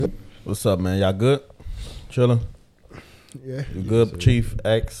What's up, man? Y'all good? Chilling? Yeah. You good, Chief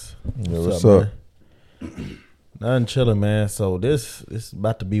X? Yeah, what's up? Man? Nothing chilling, man. So this is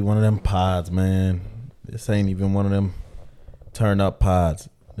about to be one of them pods, man. This ain't even one of them turn up pods.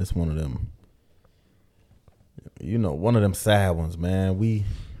 This one of them, one of them sad ones, man.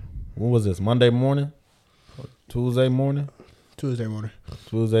 What was this? Monday morning? Tuesday morning? Tuesday morning.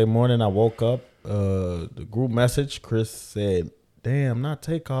 Tuesday morning, I woke up. The group message, Chris said, "Damn, not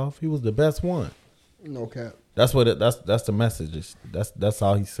Takeoff. He was the best one." No cap. That's what that's the message. That's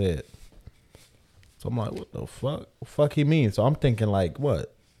all he said. So I'm like, what the fuck? What the fuck he mean? So I'm thinking like,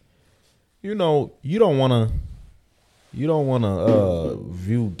 what? You don't wanna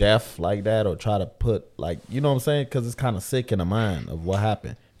view death like that or try to put like, you know what I'm saying? Because it's kind of sick in the mind of what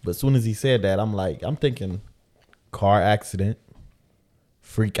happened. But as soon as he said that, I'm thinking car accident,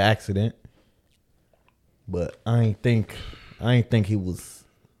 freak accident. But I ain't think he was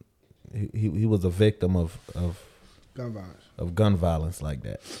a victim of Gun violence. Of gun violence like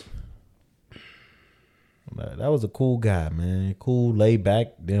that. That was a cool guy, man. Cool, laid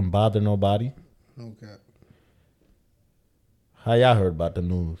back, didn't bother nobody. No cap. How y'all heard about the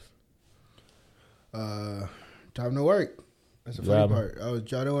news? Driving to work. That's the funny part. I was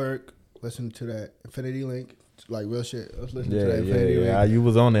driving to work, listening to that Infinity Link, like real shit. I was listening to that Infinity Link. Yeah, you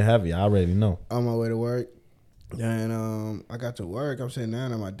was on it heavy. I already know. On my way to work. And I got to work. I'm sitting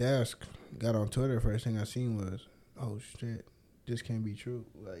down at my desk. Got on Twitter. First thing I seen was, oh shit, this can't be true.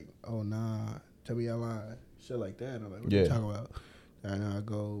 Like, oh nah, tell me y'all lying. Shit like that. I'm like, what you talking about? And I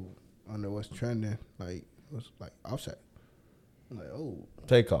go under what's trending. Like, it was like Offset. I'm like, oh.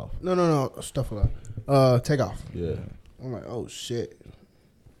 Takeoff. No. Stuff like that. Takeoff. Yeah. I'm like, oh shit.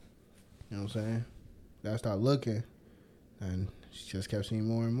 You know what I'm saying? Then I started looking, and she just kept seeing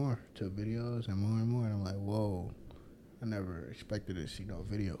more and more to videos and more. And I'm like, whoa, I never expected to see no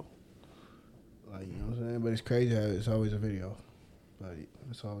video. Like, you know what I'm saying? But it's crazy how it's always a video. But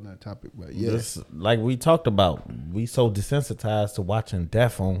it's all on that topic. But yeah. Like we talked about, we so desensitized to watching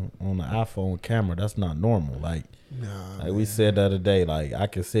death on the iPhone camera. That's not normal. Like we said the other day, like I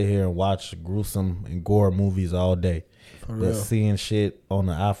could sit here and watch gruesome and gore movies all day. For but real. Seeing shit on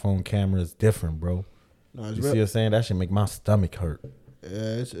the iPhone camera is different, bro. No, you see what I'm saying? That should make my stomach hurt.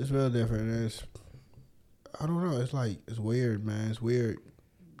 Yeah, it's real different. I don't know. It's like, it's weird, man. It's weird.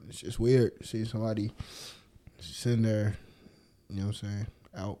 It's just weird seeing somebody sitting there, you know what I'm saying,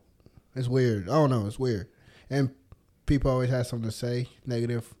 out. It's weird. I don't know. It's weird. And people always have something to say,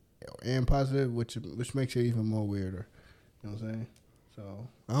 negative and positive, which makes it even more weirder. You know what I'm saying? So,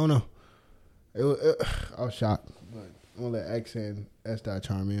 I don't know. I was shocked. But I'm going to let X and S.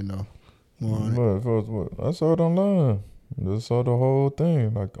 chime in, though. More on it. What? I saw it online. Just saw the whole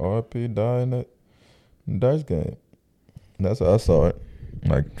thing. Like, RP died in that dice game. That's how I saw it.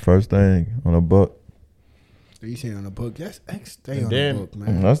 Like, first thing on a book. You seen it on the book? That's X. Stay on the book,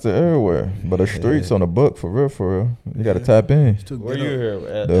 man. That's the everywhere. But the streets on the book, for real. You got to tap in. Where you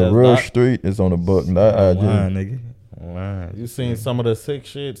here? The real street is on the book, not IG. Online, nigga. Online. You seen some of the sick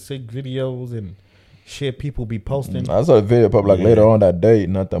videos and shit people be posting? I saw the video probably like later on that day,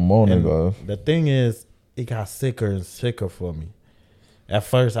 not the morning. The thing is, it got sicker and sicker for me. At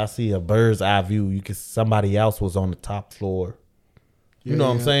first, I see a bird's eye view. Somebody else was on the top floor. You know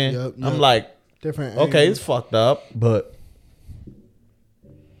what I'm saying? Yep. I'm like, different. Okay, it's fucked up, but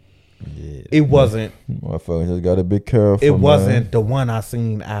it wasn't. Motherfuckers just gotta be careful. It wasn't the one I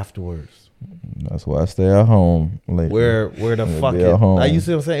seen afterwards. That's why I stay at home lately. Where the fucking, like, you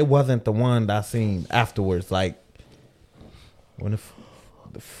see what I'm saying? It wasn't the one that I seen afterwards. Like when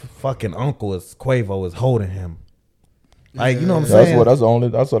the fucking uncle Quavo is holding him. Like, you know what I'm saying?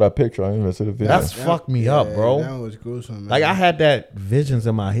 I saw that picture. I didn't even see the video. That's fucked me up, bro. That was gruesome, man. Like, I had that visions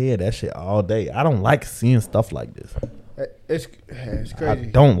in my head, that shit all day. I don't like seeing stuff like this. It's crazy. I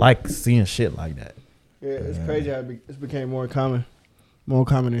don't like seeing shit like that. Yeah, it's crazy how it's became more common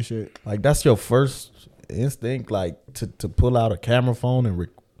and shit. Like, that's your first instinct, like to pull out a camera phone and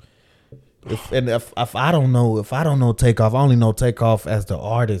if I don't know Takeoff, I only know Takeoff as the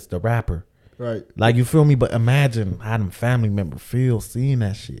artist, the rapper. Right. Like, you feel me? But imagine how them family members feel seeing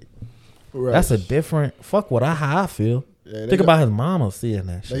that shit. Right. That's a different, how I feel. Yeah, think about his mama seeing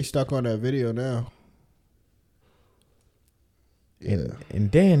that shit. They stuck on that video now. Yeah.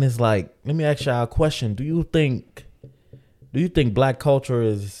 And then it's like, let me ask y'all a question. Do you think black culture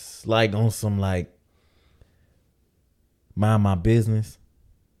is like on some like mind my business?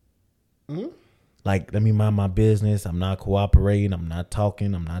 Mm-hmm. Like, let me mind my business. I'm not cooperating. I'm not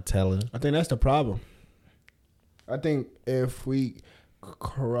talking. I'm not telling. I think that's the problem. I think if we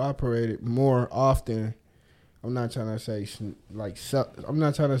cooperated more often, I'm not trying to say I'm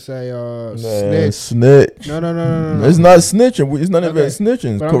not trying to say Man, snitch. snitch. No. It's not snitching. It's not even Okay.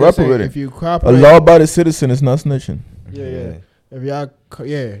 snitching. It's But I'm just saying, cooperating. if you A cooperate, law-abiding citizen is not snitching. yeah. If y'all,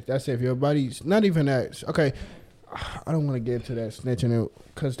 that's it. If your buddy's not even that. Okay, I don't want to get into that snitching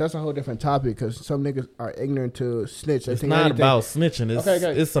because that's a whole different topic. Because some niggas are ignorant to snitch. They It's think not anything- about snitching. It's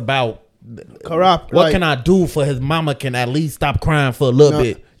it's about corrupt. what can I do for his mama can at least stop crying for a little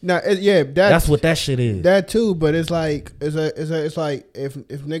bit. No, That's what that shit is. That too, but it's like it's like if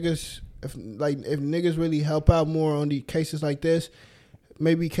niggas really help out more on the cases like this,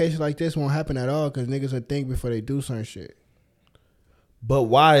 maybe cases like this won't happen at all because niggas will think before they do certain shit. But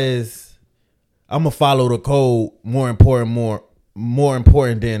why is I'm gonna follow the code more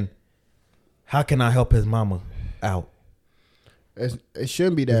important than how can I help his mama out? It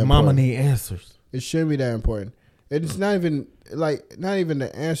shouldn't be that. His important. mama need answers. It shouldn't be that important. It's not even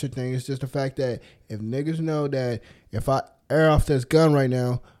the answer thing. It's just the fact that if niggas know that if I air off this gun right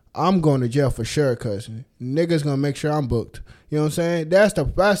now, I'm going to jail for sure because niggas gonna make sure I'm booked. You know what I'm saying? That's the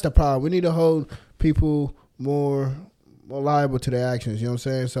problem. We need to hold people more liable to their actions. You know what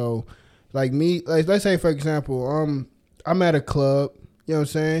I'm saying? So like me, let's say for example, I'm at a club. You know what I'm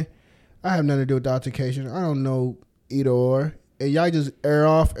saying? I have nothing to do with the altercation. I don't know either or. And y'all just air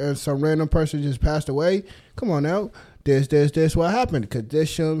off and some random person just passed away. Come on now. This what happened because this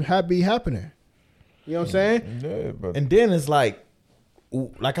shouldn't be happening. You know what I'm saying? Yeah, but And then it's like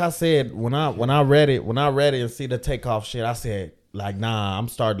I said, when I read it and see the takeoff shit, I said, like, nah, I'm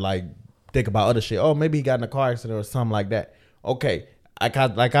starting like think about other shit. Oh, maybe he got in a car accident or something like that. Okay.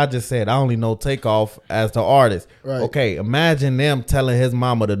 Like I just said, I only know Takeoff as the artist. Right. Okay, imagine them telling his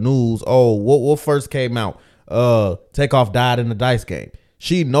mama the news. Oh, what first came out? Takeoff died in the dice game.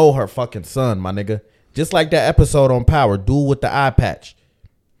 She know her fucking son, my nigga. Just like that episode on Power, dude with the eye patch.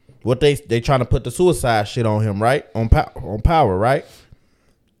 What they trying to put the suicide shit on him, right? On Power, right?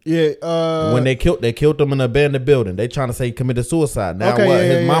 Yeah. When they killed him in an abandoned building. They trying to say he committed suicide. Now Okay, what?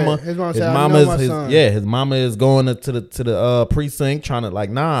 yeah, His mama, His mama is going to the precinct trying to like,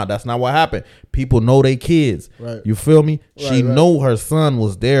 nah, that's not what happened. People know they kids. Right. You feel me? She right. know her son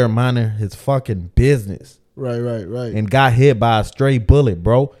was there minding his fucking business Right. and got hit by a stray bullet,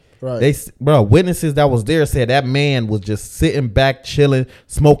 bro. Right. Witnesses that was there said that man was just sitting back, chilling,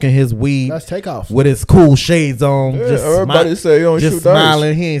 smoking his weed. That's Takeoff. With his cool shades on. yeah, just everybody say he don't just shoot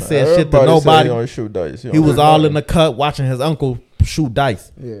smiling. dice. He ain't said shit to Everybody say nobody. He don't shoot dice. He was all in the cut watching his uncle shoot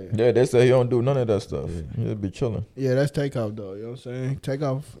dice. Yeah. Yeah, they say he don't do none of that stuff. He'll be chilling. Yeah, that's Takeoff though. You know what I'm saying?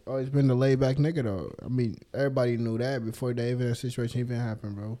 Takeoff always been the laid back nigga though. I mean, everybody knew that before that situation even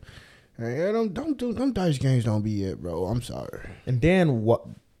happened, bro. Hey, don't do them dice games. Don't be it, bro. I'm sorry. And then what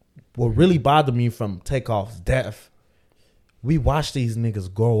really bothered me from Takeoff's death, we watched these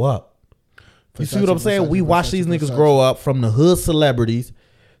niggas grow up. You see what I'm saying? We watched these niggas grow up from the hood celebrities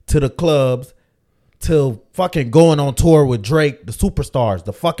to the clubs to fucking going on tour with Drake, the superstars,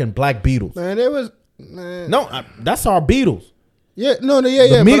 the fucking Black Beatles. Man, it was man. No, that's our Beatles. Yeah, no, The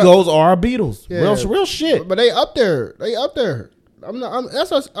Migos are our Beatles. Real shit. But they up there.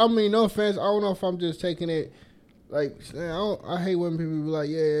 No offense. I don't know if I'm just taking it. Like, I hate when people be like,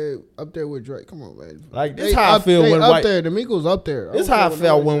 yeah, up there with Drake. Come on, man. Like, this how I feel when up there. The Migos up there. This how I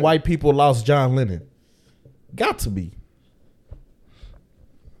felt when white people lost John Lennon. Got to be.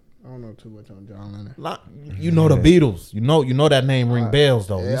 I don't know too much on John Lennon. Like, you know the Beatles. You know that name ring bells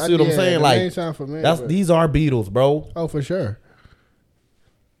though. You see what I'm saying? Like, these are Beatles, bro. Oh, for sure.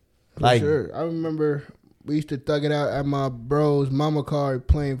 Like, sure. I remember we used to thug it out at my bro's mama car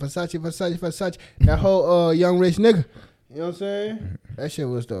playing Versace. That whole young rich nigga. You know what I'm saying? That shit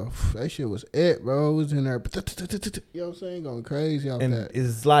was it, bro. It was in there. You know what I'm saying? Going crazy off and that.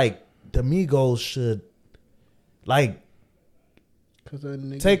 it's like the Migos should like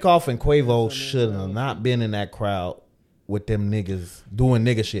Takeoff and Quavo should have not been in that crowd with them niggas doing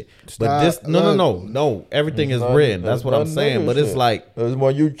nigga shit. But this no. Everything is written. That's what I'm saying. But it's like that's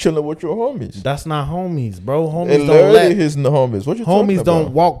when you chilling with your homies. That's not homies, bro. Homies It don't let his homies. What you talking homies about?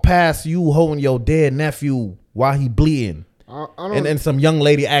 don't walk past you holding your dead nephew while he bleeding. And some young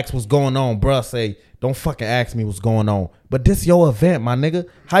lady asks what's going on, bruh. Say, don't fucking ask me what's going on. But this your event, my nigga.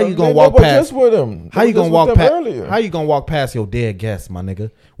 How you gonna walk past? With him. How you gonna walk past? Earlier. How you gonna walk past your dead guest, my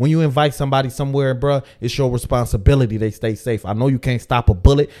nigga? When you invite somebody somewhere, bruh, it's your responsibility they stay safe. I know you can't stop a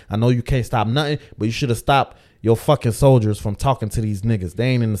bullet. I know you can't stop nothing. But you should have stopped your fucking soldiers from talking to these niggas. They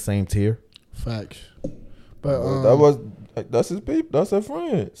ain't in the same tier. Facts. But that's his people. That's their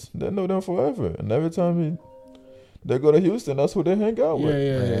friends. They know them forever. And every time they go to Houston, that's who they hang out with.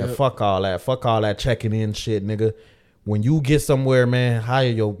 Yeah. Fuck all that. Fuck all that checking in shit, nigga. When you get somewhere, man, hire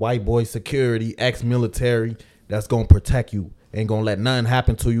your white boy security, ex-military, that's gonna protect you. Ain't gonna let nothing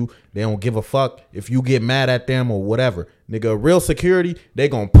happen to you. They don't give a fuck if you get mad at them or whatever. Nigga, real security, they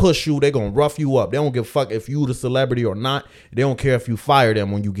gonna push you. They gonna rough you up. They don't give a fuck if you the celebrity or not. They don't care if you fire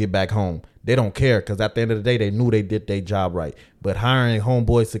them when you get back home. They don't care because at the end of the day, they knew they did their job right. But hiring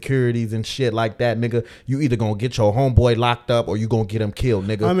homeboy securities and shit like that, nigga, you either gonna get your homeboy locked up or you gonna get him killed,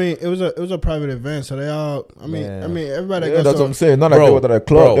 nigga. I mean, it was a private event, so they all. I mean, everybody. Yeah, goes that's to what I'm saying. Not like Bro, they was at a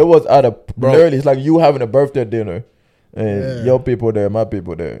club. bro. It was at a Bro. literally. It's like you having a birthday dinner, and Yeah. your people there, my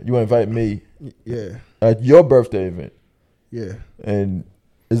people there. You invite me Yeah, at your birthday event, yeah. and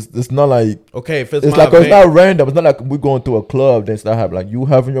it's not like Okay, if it's it's my like it's event, not random. It's not like we going to a club. Then start having like you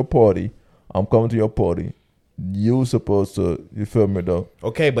having your party. I'm coming to your party. You supposed to, you feel me though?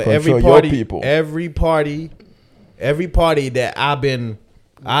 okay, but Control every your party, people. every party that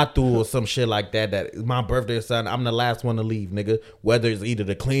I threw or some shit like that is my birthday or something, I'm the last one to leave, nigga. Whether it's either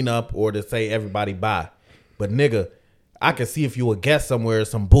to clean up or to say everybody bye. But nigga, I can see if you a guest somewhere,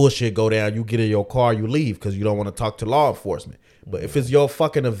 some bullshit go down, you get in your car, you leave because you don't want to talk to law enforcement. But if it's your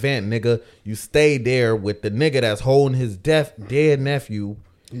fucking event, nigga, you stay there with the nigga that's holding his dead nephew,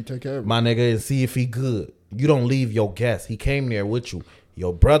 You take care of it. my nigga, and see if he good. You don't leave your guest. He came there with you.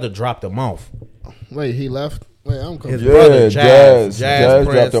 Your brother dropped him off. Wait, he left. Wait, I'm His confused. brother, Jazz Jazz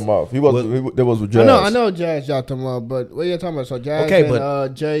Prince dropped him off. He was there was with Jazz. I know Jazz dropped him off, but what are you talking about? So Jazz Okay,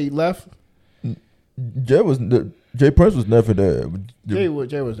 and Jay left. Jay Prince was never there. Jay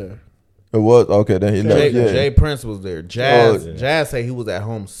was there. It was okay. Then he left. Yeah, Jay Prince was there. Jazz say he was at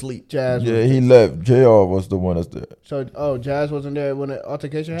home sleep. Jazz. yeah, was he left. Jr. was the one that's there. So Jazz wasn't there when the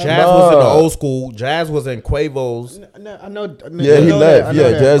altercation happened. Jazz was in the old school. Jazz was in Quavo's. I know. Yeah, he left.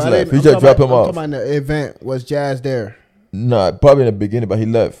 Yeah, Jazz left. He just dropped him off. I'm talking about the event. Was Jazz there? Nah, probably in the beginning, but he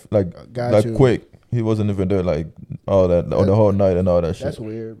left Got you. quick. He wasn't even there like all that on the whole night and all that shit. That's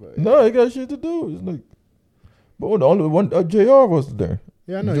weird. But No, he got shit to do. It's like, but the only one Jr. was there.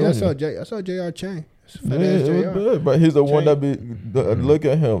 yeah, I know. Junior. I saw Jr. Chain. Yeah, it was bad, but he's the one Chain. that be look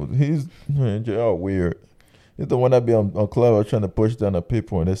at him. He's Jr. weird. He's the one that be on club trying to push down the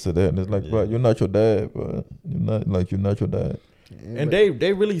people and this and that. And it's like, bro, you're not your dad, bro. You're not your dad. And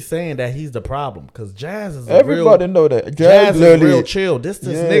they really saying that he's the problem because Jazz is Everybody know that Jazz is literally real chill. This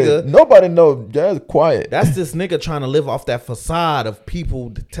yeah, nigga. Nobody know Jazz quiet. That's this nigga trying to live off that facade of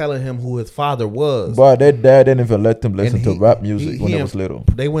people telling him who his father was. But their dad didn't even let them listen And to he- rap music he when they in- was little.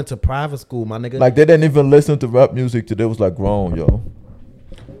 They went to private school, my nigga. Like they didn't even listen to rap music till they was like grown, yo.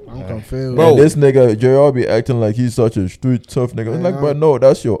 I'm confused. Bro. And this nigga JR be acting like he's such a street tough nigga. It's like, bro, no,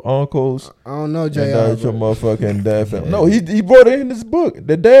 that's your uncles. I don't know And Jr. that's your but- motherfucking dad family. No, he brought it in this book.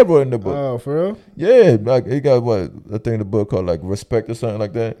 The dad brought it in the book. Oh, for real? Yeah, like he got what I think the book called like Respect or something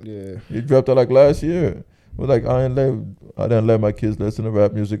like that. Yeah. He dropped it like last year. It was like I didn't let my kids listen to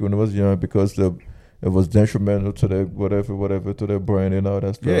rap music when I was young because it was detrimental to their whatever to their brain and all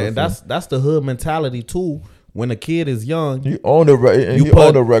that stuff. yeah, and that's the hood mentality too. When a kid is young, he owned a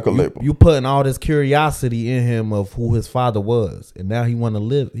owned a record label. You putting all this curiosity in him of who his father was, and now he want to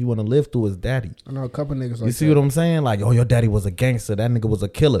live. He want to live through his daddy. I know a couple niggas like You see that. what I'm saying? Like, oh, your daddy was a gangster. That nigga was a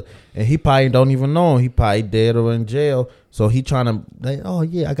killer, and he probably don't even know him. He probably dead or in jail. So he trying to, oh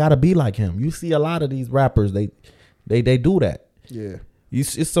yeah, I gotta be like him. You see a lot of these rappers, they do that. Yeah.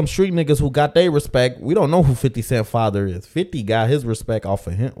 It's some street niggas who got their respect. We don't know who 50 Cent father is. 50 got his respect off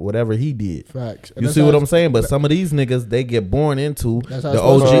of him, whatever he did. Facts. You see what I'm saying? But some of these niggas, they get born into That's how the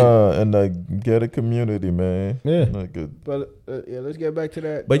it's supposed OG. And like get a community, man. Yeah. Like But yeah, let's get back to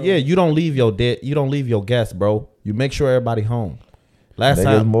that. But yeah, you don't leave your guests, bro. You make sure everybody home. Last niggas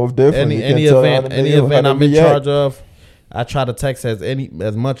time, move different. You any can't tell how event, the any nigga how event to I'm in react. charge of, I try to text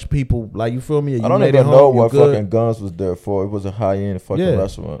as much people, like, you feel me? You I don't made even it home, know you what good. fucking guns was there for. It was a high end fucking Yeah.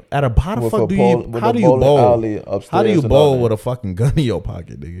 restaurant. At a how the With fuck a do bowl- you with how a do you bowling bowl? alley upstairs How do you and bowl all that. with a fucking gun in your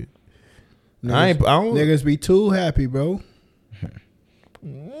pocket, nigga? I don't. Niggas be too happy, bro.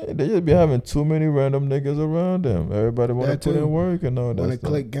 Yeah, they just be having too many random niggas around them. Everybody want to That put too. in work and all Want to that stuff.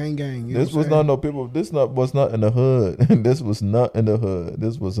 click gang. You know This what was I'm not saying? no people. Was not in the hood. This was not in the hood.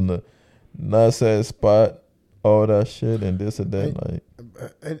 This was in the not sad spot. All that shit and this and that. Like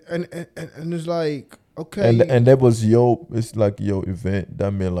And it's like, okay. and that was it's like your event. That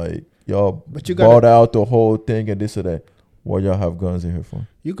meant like y'all But you bought gotta- out the whole thing and this and that. What y'all have guns in here for?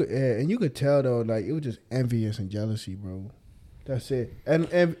 You could, and you could tell though, like it was just envious and jealousy, bro. That's it.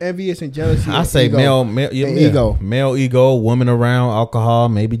 And envious and jealousy. I and say ego. Ego. male ego, woman around, alcohol,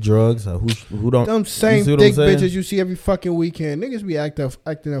 maybe drugs. Who don't? Them same you see what thick I'm saying? bitches you see every fucking weekend. Niggas be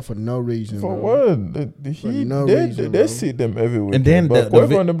acting up for no reason. For bro. what? They They see them every week. And then but the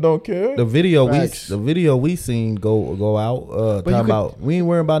Quavo and them don't care. The video Facts. we seen go out. But Talking about we ain't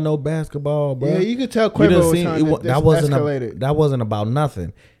worrying about no basketball, bro. Yeah, you could tell You Quavo done was seen- trying to that wasn't escalate it. that wasn't about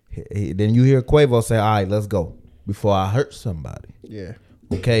nothing. Then you hear Quavo say, "All right, let's go." Before I hurt somebody. Yeah.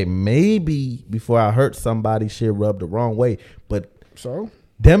 Okay, maybe before I hurt somebody, shit rubbed the wrong way. But So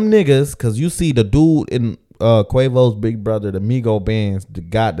them niggas, cause you see the dude in Quavo's big brother, the Migo bands, the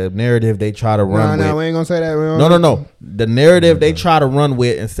narrative they try to run with. no, we ain't gonna say that. No. The narrative they try to run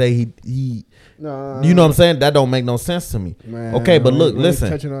with and say he No, you know what I'm saying? That don't make no sense to me. man, Okay, but look, we ain't listen.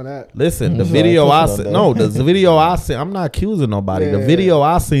 touching on that. Listen, the Mhm. video I Touching on seen. that. No, the video I seen. I'm not accusing nobody. The Yeah. video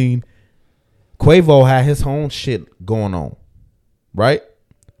I seen, Quavo had his own shit going on, right?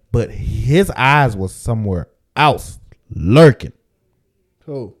 But his eyes was somewhere else, lurking.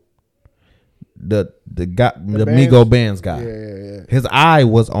 Who? The guy, the Bands? Migo Bands guy. Yeah. His eye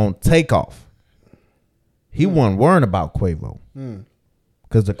was on Takeoff. He wasn't worrying about Quavo. Mm.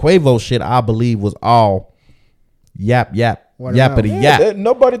 Cause the Quavo shit, I believe, was all yap, Word of mouth. yappity yap.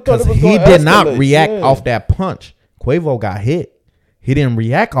 Nobody thought Because it was he gonna did not escalate. react Yeah. off that punch. Quavo got hit. He didn't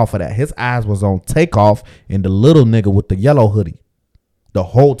react off of that. His eyes was on Takeoff and the little nigga with the yellow hoodie the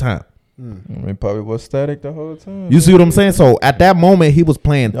whole time. I mean, probably was static the whole time. You see what I'm saying? So at that moment, he was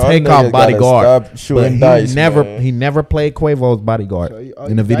playing Y'all Takeoff niggas gotta bodyguard, stop but shooting he dice, never man. he never played Quavo's bodyguard So you-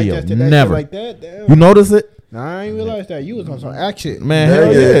 in the you video. digested that shit Never. like that? Damn. You notice it, Nah, I ain't realize that you was on some action. man?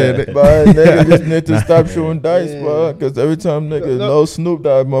 Hell yeah. But niggas just need to stop shooting dice, Yeah. bro. Because every time niggas No. know Snoop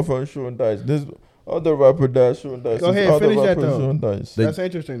died, motherfucker shooting dice. This other rapper died shooting dice. Go This ahead, other finish that, rapper though. shooting dice. They- That's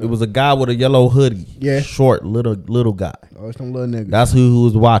interesting. Though. It was a guy with a yellow hoodie. Yeah. Short, little guy. Oh, it's some little nigga. That's who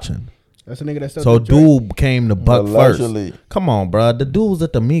was watching. That's a nigga that still So do joint. dude came to buck first. Allegedly. Come on, bro. The dudes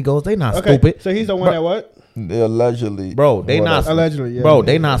at the Migos, they not Okay, stupid. so he's the one Bro- that what? They allegedly. Bro, they not Allegedly, yeah. Bro,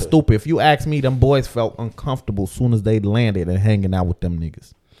 they not stupid. If you ask me, them boys felt uncomfortable as soon as they landed and hanging out with them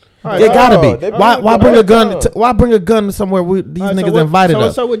niggas. All right, It gotta oh, be. they Why bring why it bring a back gun? up. Why bring a gun somewhere where these All right, so niggas what- invited so us?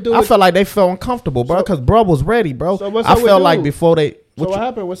 what's up with I dude- felt like they felt uncomfortable, bro, because bro was ready, bro. So what's I up with felt like dude? before they. So what you-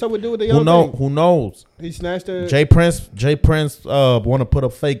 happened? What's up with dude with the who yellow know? thing? Who knows? He snatched the. Jay Prince want to put a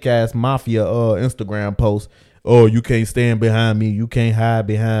fake ass mafia Instagram post. Oh, you can't stand behind me. You can't hide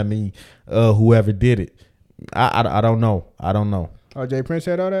behind me. Whoever did it, I don't know. I don't know. Oh, Jay Prince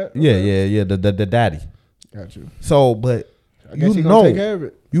said all that. Yeah. The daddy. Got you. So, but I guess you he gonna take care know, of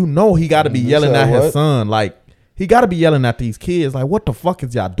it. you know, he got to be You yelling said at his what? son. Like he got to be yelling at these kids. Like, what the fuck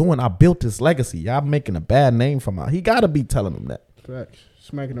is y'all doing? I built this legacy. Y'all making a bad name for my. He got to be telling them that. Facts.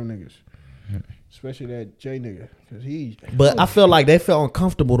 Smacking them niggas. Especially that Jay nigga. Cause he. But I feel like they felt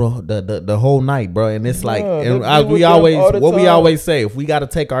uncomfortable the whole night, bro. And it's like, Yeah, and they I, be with we them always all the what we time. always say: if we got to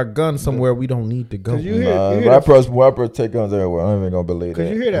take our gun somewhere, we don't need to go. 'Cause you hear- Nah, you hear rappers take guns everywhere. I'm even gonna believe 'Cause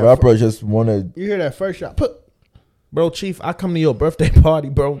that. you hear that Rappers just want to. You hear that first shot? Put Bro, Chief, I come to your birthday party,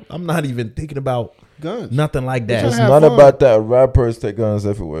 bro. I'm not even thinking about guns. nothing like that. tryna It's have not fun. about that. Rappers take guns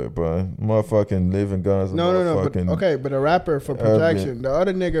everywhere, bro. Motherfucking living guns. No. But, motherfucking- okay, but a rapper for protection. The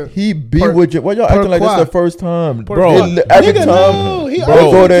other nigga. He be Per- with you. Why y'all per acting like this quad. the first time, Bro, Every nigga, time, no, he Bro,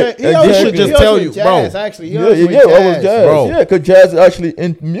 always go with there- Jazz. He always exactly. with- Just he always tell with you, Jazz, bro. Actually, he Yeah, always with always Jazz. jazz. Bro. Yeah, because jazz is actually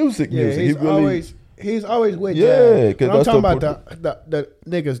in music. Yeah, Music. he's He really. always with Yeah, Jazz. 'cause But I'm that's talking the about the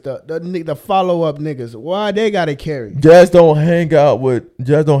niggas, the follow up niggas. Why they gotta carry? Jazz don't hang out with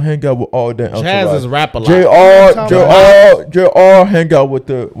all that. Jazz is rap a lot. JR hang out with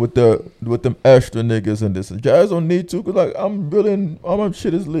them extra niggas and this. Jazz don't need to, cause like my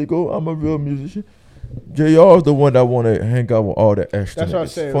shit is legal. I'm a real musician. JR is the one that want to hang out with all the extra That's niggas what I'm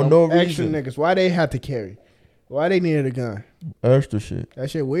saying. for no extra reason. niggas. Why they had to carry? Why they needed a gun? Extra shit. That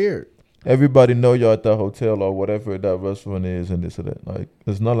shit weird. Everybody know y'all at that hotel or whatever that restaurant is and this or that. Like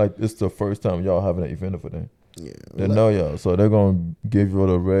it's not like it's the first time y'all having an event for them. Yeah, They know y'all, so they're gonna give you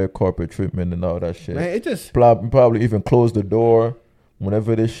the red carpet treatment and all that shit. man. It just Probably even close the door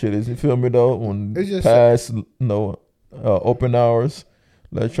whenever this shit is. You feel me though? When It's just- past open hours,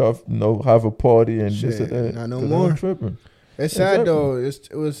 let y'all have a party and this Shit, and that. not no 'Cause more. they're tripping. it's sad Exactly. though.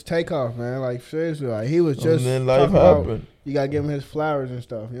 It was Takeoff, man. Like seriously, like he was just And then life talking about happened. you gotta give him his flowers and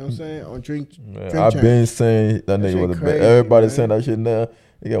stuff. You know what I'm saying? On drink. Man, Drink I've champ. been saying that That nigga shit was a crazy, bad. Everybody man. saying that shit now.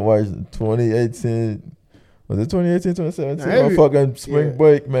 You can watch 2018. Was it 2018, 2017? Nah, every- Motherfucking spring yeah.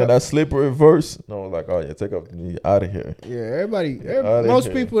 break, man. That slippery reverse. No, like, oh yeah, take off, out of here. Yeah, everybody, outta most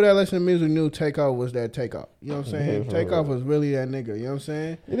here. people that listen to music knew Takeoff was that Takeoff. You know what I'm saying? Yeah, for Takeoff real. was really that nigga. You know what I'm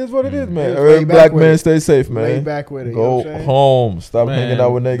saying? It is what it is, man. It's Every laid back black with man, it. stay safe, man. Lay back with it. Go you know what I'm saying? home. Stop Man, hanging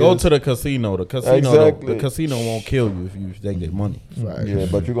out with niggas. Go to the casino. The casino, Exactly. the casino won't kill you if you take their money. Right. Yeah,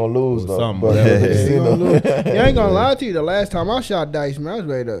 but you're gonna lose Or though. something, But whatever. the Yeah, you casino- gonna lose. Yeah, I ain't gonna lie to you. The last time I shot dice, man, I was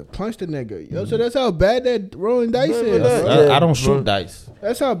ready to punch the nigga. Yo, so that's how bad that rolling dice Remember is. that? Bro. Yeah, I don't bro. shoot dice.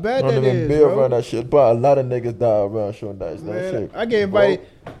 That's how bad Don't that even is, be bro. around that shit. But a lot of niggas die around shooting dice. That Man, shit. I get invited.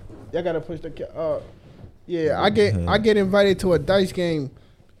 Y'all gotta push the. Yeah, I get invited to a dice game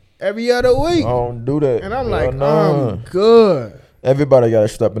every other week, I don't do that. and I'm Hell like, nah. I'm good. Everybody got to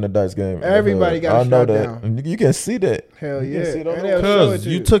step in the dice game. Everybody gotta I know strap that. down. And you can see that. Hell You can yeah. see it on And the they'll show it Cause to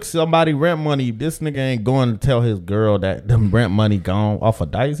you took somebody rent money. This nigga ain't going to tell his girl that the rent money gone off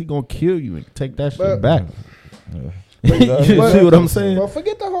of dice. He gonna kill you and take that shit But- back. But- You see what I'm saying? But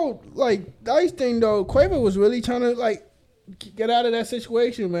forget the whole like dice thing though. Quavo was really trying to like get out of that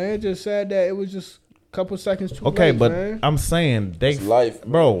situation, man. It just said that it was just a couple seconds too Okay, late, but man. I'm saying they, It's life,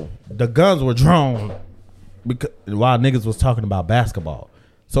 man. bro. The guns were drawn because while niggas was talking about basketball.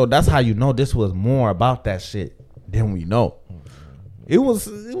 So that's how you know this was more about that shit than we know. It was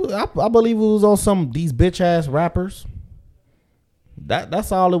I believe it was on some these bitch ass rappers.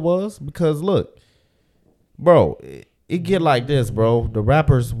 That's all it was. Because look, bro, it get like this, bro. The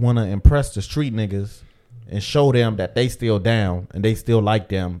rappers want to impress the street niggas and show them that they still down and they still like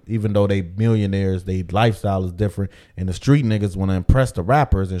them, even though they millionaires. They lifestyle is different, and the street niggas want to impress the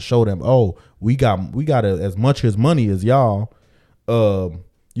rappers and show them, oh, we got as much as money as y'all.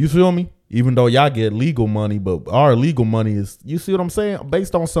 You feel me? Even though y'all get legal money, but our legal money is, you see what I'm saying?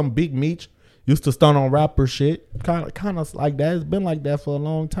 Based on some big meat used to stunt on rapper shit, kind of like that. It's been like that for a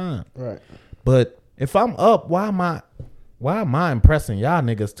long time. Right. But if I'm up, why am I impressing y'all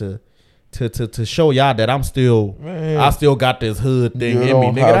niggas to show y'all that I'm still, Man. I still got this hood thing You in me,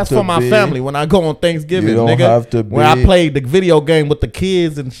 don't nigga. have That's to for my be- family when I go on Thanksgiving, You don't nigga. have to when I be- played the video game with the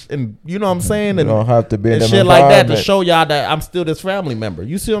kids and you know what I'm saying, You and, don't have to be in and them shit like that to environment. show y'all that I'm still this family member.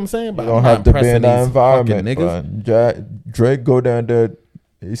 You see what I'm saying? But You don't I'm not have to be in impressing that these environment. fucking niggas. But Drake go down there.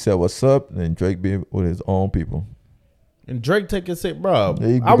 He said, "What's up?" And Drake be with his own people. And Drake take his shit, bro.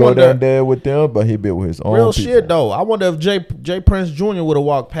 He I go wonder. down there with them, but he be with his own Real people. shit though. I wonder if Jay Prince Jr. would have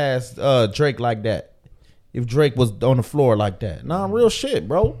walked past Drake like that. If Drake was on the floor like that. Nah, real shit,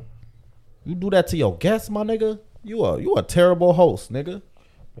 bro. You do that to your guests, my nigga. You a terrible host, nigga.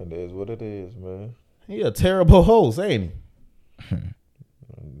 It is what it is, man. He a terrible host, ain't he?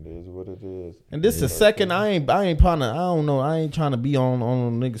 It is what it is. And this is second. I ain't trying to. I don't know. I ain't trying to be on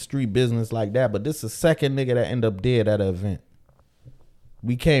nigga street business like that. But this is second nigga that end up dead at an event.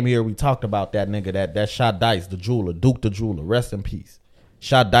 We came here. We talked about that nigga that shot dice, the jeweler, Duke the jeweler. Rest in peace.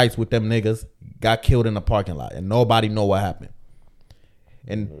 Shot dice with them niggas. Got killed in the parking lot, and nobody know what happened.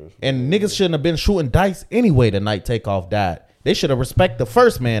 And niggas shouldn't have been shooting dice anyway. The night Takeoff died. They should have respected the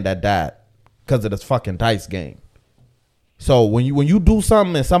first man that died because of this fucking dice game. So when you do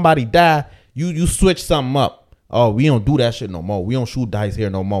something and somebody die, you switch something up. Oh, we don't do that shit no more. We don't shoot dice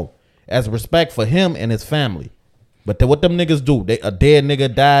here no more. As respect for him and his family. But what them niggas do? A dead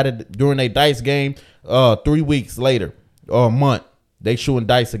nigga died during a dice game. 3 weeks later or a month, they shooting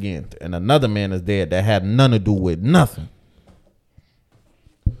dice again, and another man is dead that had nothing to do with nothing.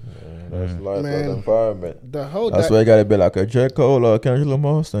 That's life, Man. that environment. The whole That's why you gotta be like a J. Cole or Kendrick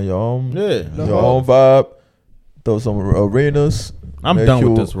Lamar, and your own, Yeah. your own vibe. Throw some arenas. I'm make done with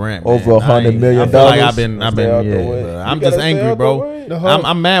you this rant. Man. Over $100 million. I feel like I've been, Stay out the yeah. way. Bro. You I'm gotta just stay angry, out the bro. way. The whole-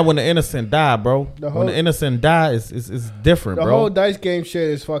 I'm mad when the innocent die, bro. The whole- When the innocent die, it's different, The bro. whole dice game shit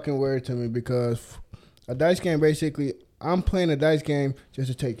is fucking weird to me because a dice game basically, I'm playing a dice game just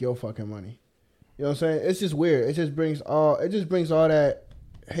to take your fucking money. You know what I'm saying? It's just weird. It just brings all that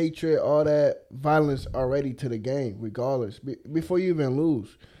hatred, all that violence already to the game, regardless. Before you even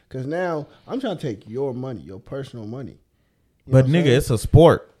lose, because now I'm trying to take your money, your personal money. You know But what I'm nigga, saying? it's a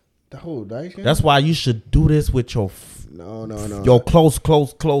sport. The whole dice game. That's why you should do this with your no. your close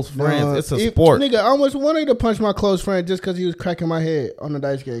friends. No, It's a sport. Nigga, I almost wanted to punch my close friend just because he was cracking my head on the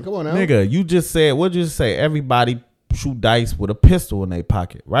dice game. Come on now. Nigga, you just said, what'd you say? Everybody shoot dice with a pistol in their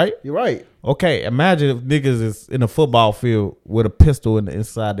pocket, right? You're right. Okay, imagine if niggas is in a football field with a pistol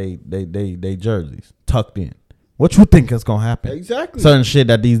inside they jerseys, tucked in. What you think is gonna happen? Exactly. Certain shit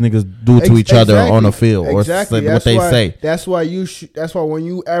that these niggas do to each other on the field, or Exactly. what they say. That's why you should. That's why when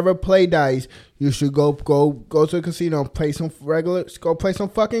you ever play dice, you should go to the casino and play some go play some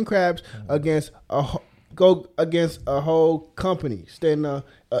fucking crabs against a whole company, instead of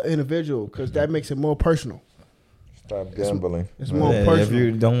an individual, because that makes it more personal. Stop gambling. It's more Yeah, if personal.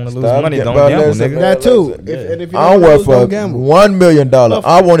 you don't want to lose Stop money, ga- don't bro, gamble, listen, nigga. man. That too. listen, And if you I'm don't worth lose, for don't gamble. $1 million. Fuck.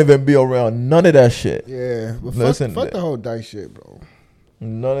 I won't even be around none of that shit. Yeah, but Listen, fuck the whole dice shit, bro.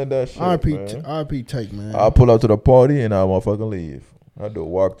 None of that shit. RP take, man. I'll pull up to the party and I'll motherfucking leave. I do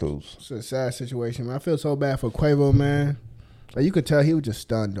walkthroughs. It's a sad situation, man. I feel so bad for Quavo, man. Like, you could tell he was just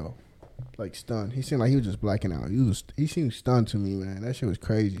stunned, though. Like, stunned. He seemed like he was just blacking out. He seemed stunned to me, man. That shit was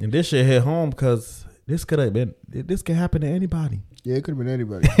crazy. And this shit hit home because this could have been. This could happen to anybody. Yeah, it could have been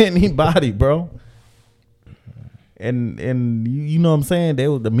anybody. Anybody, bro. And you know what I'm saying? The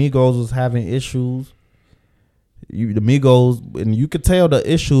Migos was having issues. The Migos, and you could tell the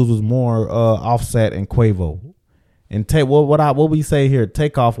issues was more Offset and Quavo. And take what we say here,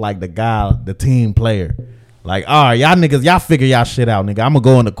 take off like the team player. Like, all right, y'all niggas, y'all figure y'all shit out, nigga. I'm gonna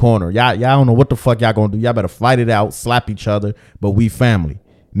go in the corner. Y'all don't know what the fuck y'all gonna do. Y'all better fight it out, slap each other, but we family.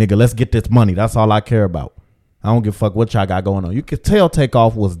 Nigga, let's get this money. That's all I care about. I don't give a fuck what y'all got going on. You could tell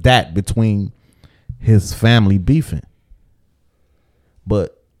Takeoff was that between his family beefing.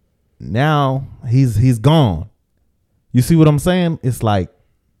 But now he's gone. You see what I'm saying? It's like,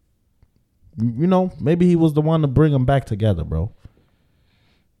 you know, maybe he was the one to bring them back together, bro.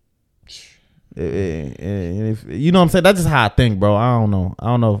 And if you know what I'm saying, that's just how I think, bro. I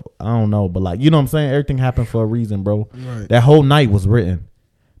don't know, but like, you know what I'm saying, everything happened for a reason, bro. Right. That whole night was written.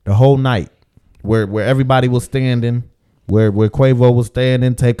 The whole night, where everybody was standing, where Quavo was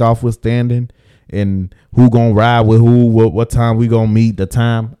standing, Takeoff was standing, and who gonna ride with who, what time we gonna meet, the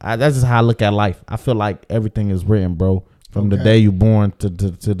time. That's just how I look at life. I feel like everything is written, bro, from the day you born to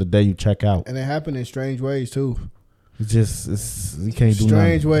the day you check out. And it happened in strange ways, too. You can't do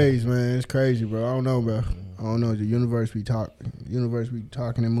strange nothing. ways, man. It's crazy, bro. I don't know, bro. I don't know. The universe be talking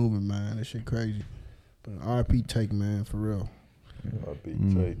and moving, man. That shit crazy. But RP take, man, for real.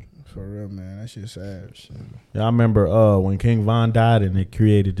 For real, man. That shit sad. Yeah, I remember when King Von died, and it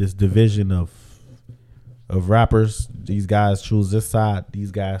created this division of rappers. These guys choose this side, these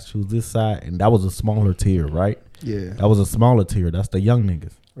guys choose this side, and that was a smaller tier, right? Yeah. That was a smaller tier. That's the young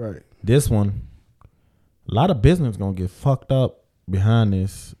niggas. Right. This one, a lot of business gonna get fucked up behind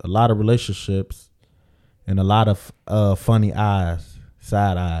this. A lot of relationships, and a lot of funny eyes,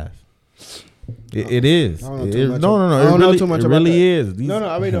 side eyes. It is. I don't know It- too much no. I don't know too much It about really that. is. No,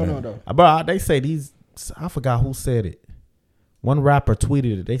 I really don't know, though. Bro, they say these. I forgot who said it. One rapper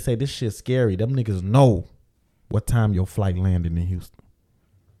tweeted it. They say this shit's scary. Them niggas know what time your flight landed in Houston.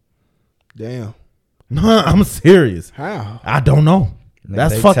 Damn. No, I'm serious. How? I don't know. Nigga,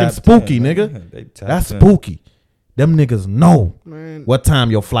 That's they fucking tapped spooky, in, nigga. man. They tapped That's in. spooky. Them niggas know Man. what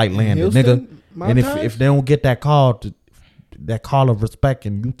time your flight landed, Houston? nigga. My And times? if they don't get that call, that call of respect,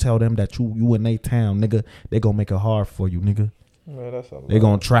 and you tell them that you in they town, nigga, they gonna make it hard for you, nigga. Man, that's a They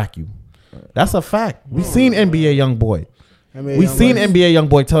gonna track you. That's a fact. We seen NBA YoungBoy. I mean, We young seen boys- NBA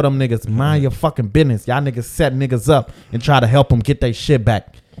YoungBoy tell them niggas, mind your fucking business. Y'all niggas set niggas up and try to help them get their shit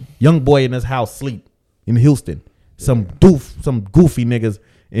back. YoungBoy in his house sleep in Houston. Some goofy niggas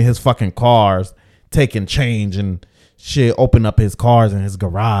in his fucking cars taking change and shit, open up his cars in his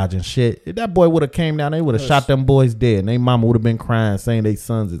garage and shit. If that boy would have came down, they would have shot them boys dead. And they mama would have been crying saying they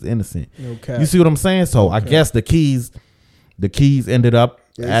sons is innocent. No cap. You see what I'm saying? So I guess the keys ended up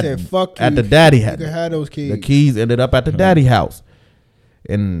Yeah, they said, fuck at you. the daddy You house. can have those keys. The keys ended up at the daddy house.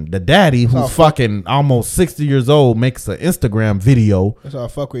 And the daddy, who's Oh, fucking almost 60 years old, makes an Instagram video That's all I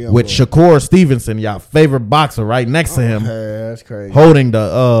fuck with young with boys. Shakur Stevenson, y'all favorite boxer, right next to him, Hey, that's crazy.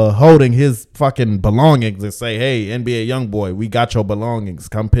 holding his fucking belongings and say, "Hey, NBA YoungBoy, we got your belongings.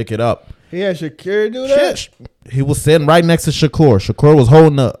 Come pick it up." He had Shakira do that? Shit. He was sitting right next to Shakur. Shakur was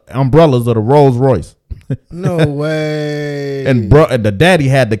holding the umbrellas of the Rolls Royce. No way. And the daddy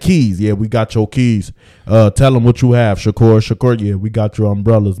had the keys. Yeah, we got your keys. Tell him what you have, Shakur. Yeah, we got your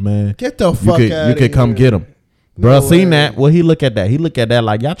umbrellas, man. Get the fuck out of here. You could come get them. No Bruh, seen way. that? Well, he look at that. He look at that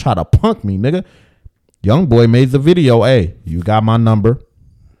like, y'all try to punk me, nigga. YoungBoy made the video. Hey, you got my number.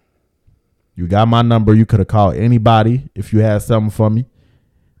 You got my number. You could have called anybody if you had something for me.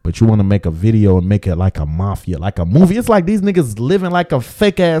 But you want to make a video and make it like a mafia, like a movie. It's like these niggas living like a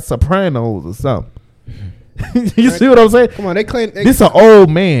fake ass Sopranos or something. You see what I'm saying? Come on, they claim This an old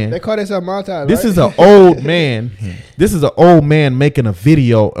man. they call this a montage. This right? is an old man. This is an old man making a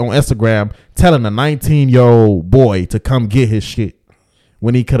video on Instagram telling a 19-year-old boy to come get his shit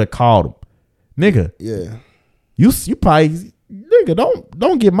when he could have called him. Nigga, Yeah. you probably nigga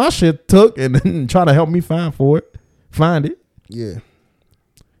don't get my shit took and then try to help me find it. Yeah.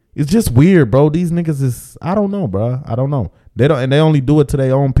 It's just weird, bro. These niggas is I don't know, bro. I don't know. They don't, and they only do it to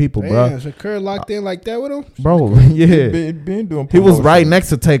their own people, bro. Damn, Shakur locked in like that with him? Bro, yeah. Been doing He was promotion. right next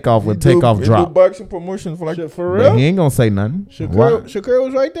to Takeoff when Takeoff He dropped. do boxing promotion for like Shit, for But real? he ain't gonna say nothing. Why? Shakur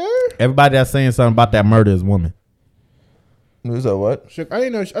was right there? Everybody that's saying something about that murder is woman. Is that what? I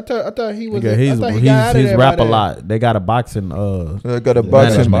didn't know. I thought he was. Nigga, I thought he got out of he's there rap by a then. lot. They got a boxing. They got a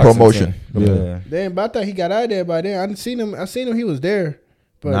boxing management. promotion. Yeah. Damn, but I thought he got out of there by then. I seen him. He was there.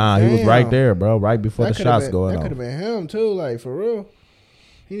 But Nah, he was right damn, there, bro. Right before the that coulda shots been, going That could off. have been him too. Like for real.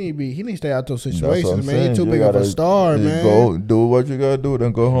 He need to stay out those That's what I'm situations, man. saying. He too You big of a gotta- star, you man. Go do what you gotta do,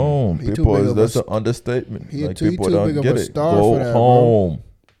 then go home. He too People, big of a that's an st- understatement. he Like too- he people too don't big of get a it. star Go for that, bro. home.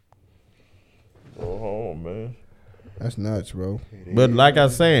 Go home, man. That's nuts, bro. But like I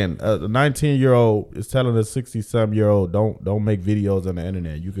was saying, a 19-year-old is telling a 60-some-year-old, don't make videos on the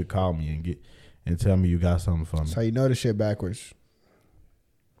internet. You could call me and tell me you got something for me. That's how you know the shit backwards.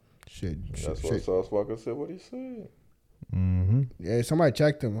 Shit. That's what Sauce Walker said. What he said. Mm-hmm. Yeah, somebody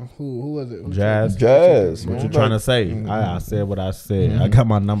checked him. Who was it? Who Jazz. Jazz. What man. you trying to Like, say? I said what I said. I got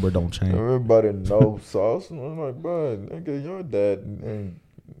my number. Don't change. Everybody knows Sauce. And I'm like, bro, nigga, your dad, and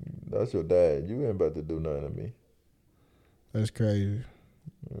that's your dad. You ain't about to do nothing to me. That's crazy. You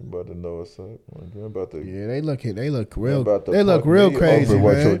ain't about to know what's up. Like, you ain't about to. Yeah, they look you real. about to They look fuck real me crazy, over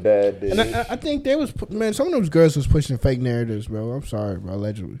what your man. dad did. And I think they was man. Some of those girls was pushing fake narratives, bro. I'm sorry, bro.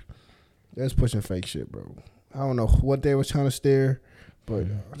 Allegedly, they was pushing fake shit, bro. I don't know what they was trying to steer, but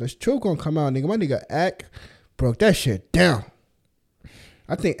this truth gonna come out, nigga. My nigga Ack broke that shit down.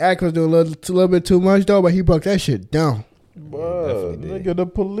 I think Ack was doing a little bit too much though, but he broke that shit down. But nigga, the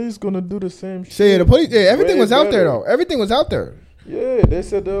police gonna do the same shit. See, the police, yeah, everything Way was out there better. though. Everything was out there. Yeah, they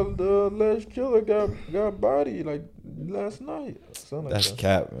said the alleged killer got bodied like last night. Something like That's that.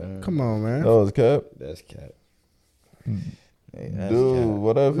 cap, man. Come on, man. That was cap. That's cap. Hey, that's Dude, cap.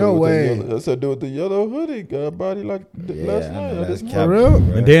 whatever. No with the way. yellow- That's a dude with the yellow hoodie got bodied like Yeah, last I night know or this that's morning. For real?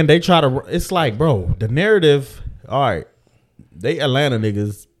 bro. And then they try to. It's like, bro, the narrative. All right, they Atlanta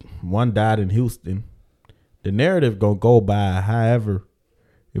niggas. One died in Houston. The narrative gonna go by. However,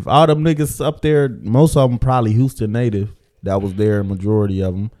 if all them niggas up there, most of them probably Houston native. That was there, majority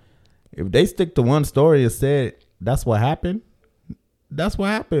of them. If they stick to one story and said that's what happened, that's what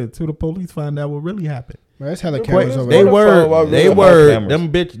happened. Till the police find out what really happened. Man, that's hella Wait, cameras over They there. Why were, really about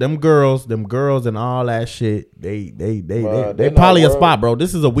cameras? them girls, and all that shit. They they're probably not a spot, bro.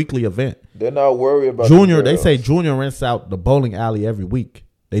 This is a weekly event. They're not worried about Junior, the they girls. say Junior rents out the bowling alley every week.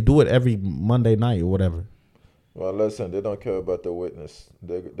 They do it every Monday night or whatever. Well, listen, they don't care about the witness.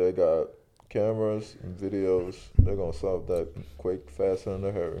 They got cameras and videos. They're gonna solve that quick, fast, and in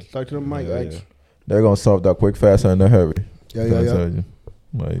a hurry. Talk to the mic, Yeah, X. yeah. They're gonna solve that quick, fast, and in a hurry. Yeah, I yeah, yeah. tell you.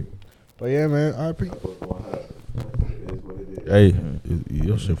 Like, But yeah, man. RP. Hey,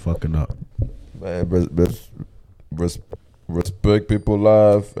 your shit fucking up. man, respect people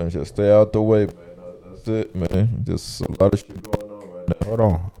live and just stay out the way, man. That's it, man. Just a lot of shit going on right now. Hold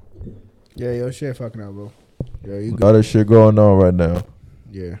on. Yeah, your shit fucking up, bro. Yeah, you A good. lot of shit going on right now.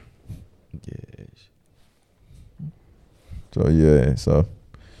 Yeah. So yeah, so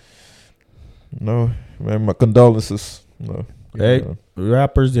no, man, my condolences. No, Hey,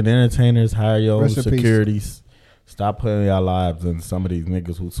 rappers and entertainers, hire your own Rest in peace. securities. Stop putting your lives in some of these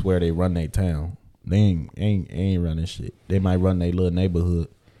niggas who swear they run their town. They ain't running shit. They might run their little neighborhood.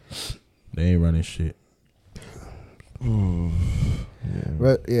 They ain't running shit.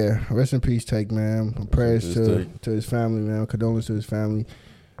 Rest in peace, Take, man. Prayers peace, to Take. his family, man. Condolences to his family.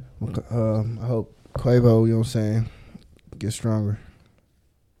 I hope Quavo, you know what I'm saying, gets stronger.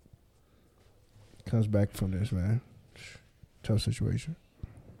 Comes back from this, man. Tough situation.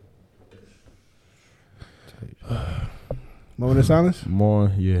 Moment of silence?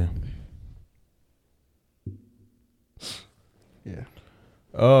 More, yeah. Yeah.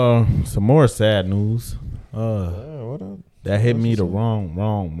 Some more sad news. Yeah, what up? That hit me the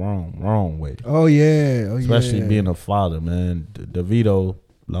wrong way. Oh, yeah. Especially being a father, man. DeVito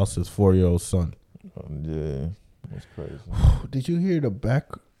lost his 4-year-old son. Yeah, that's crazy. Did you hear the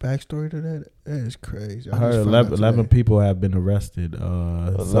backstory to that? That is crazy. I heard 11 people have been arrested. His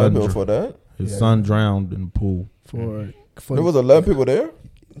 11 for that? his Yeah. son drowned in the pool. for There was 11 people there?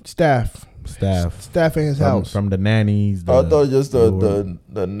 staff Staff in his from, house. from the nannies. I thought just the-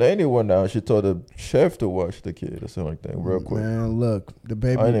 the nanny went out. She told the chef to watch the kid or something like that real quick. Man, look, the I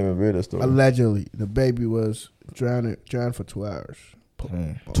baby didn't even read the story. allegedly the baby was drowned for 2 hours.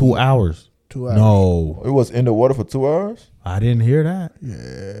 2 hours. 2 hours. No, It was in the water for 2 hours? I didn't hear that.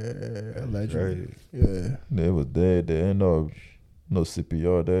 Yeah, allegedly. Yeah, It was dead. There ain't no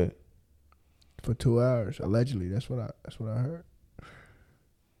CPR there. for 2 hours. Allegedly, that's what I heard.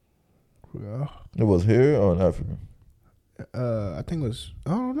 Yeah, It was here or in Africa? I think it was.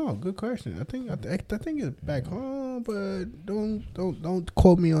 I don't know. Good question. I think it's back home, but don't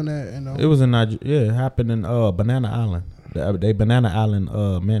quote me on that. You know. It was in Nigeria. Yeah, it happened in Banana Island. They Banana Island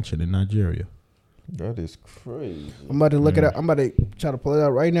mansion in Nigeria. That is crazy. I'm about to look it up. I'm about to try to pull it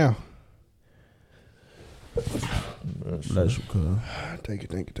out right now. Bless you, cuz. Thank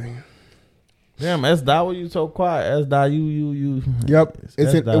you. Damn, S-Dot, why you so quiet? S-Dot, you. Yep.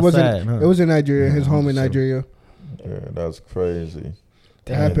 It was in Nigeria. His home in Nigeria. Yeah, that's crazy.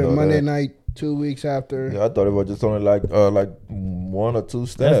 It happened Monday night, 2 weeks after. Yeah, I thought it was just only like 1 or 2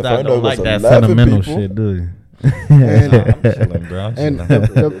 staff. S-Dot I know don't it was like that 11 sentimental people. shit, do you? And, I'm chilling, bro. I'm and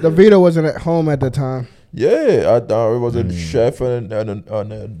chilling. the Vito wasn't at home at the time. Yeah, I thought it was a chef and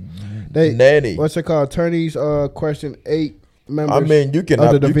nanny. What's it called? Attorneys question 8 members. I mean, you of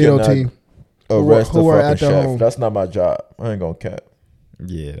cannot the DeVito you team. arrest who the were fucking at the chef. home. That's not my job. I ain't gonna cap.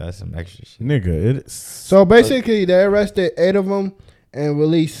 Yeah, that's some extra shit. Nigga, it's So basically, they arrested 8 of them and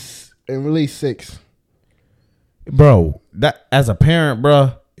released 6. bro. That as a parent,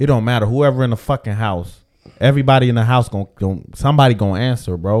 bro, it don't matter. Whoever in the fucking house, everybody in the house somebody gonna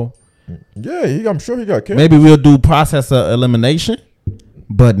answer, bro. Yeah, I'm sure he got killed. Maybe we'll do process of elimination,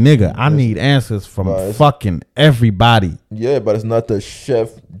 but nigga, I need answers from Right. fucking everybody. Yeah, but it's not the chef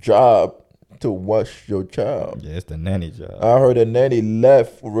job to watch your child. Yeah, it's the nanny job. I heard the nanny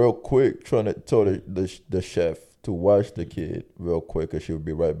left real quick, trying to tell the chef to watch the kid real quick, and she would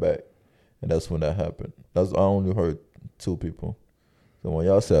be right back. And that's when that happened. I only heard 2 people. So when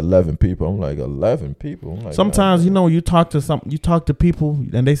y'all said 11 people, I'm like 11 people. I'm like, Sometimes you talk to people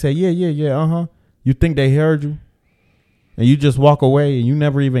and they say yeah, You think they heard you, and you just walk away and you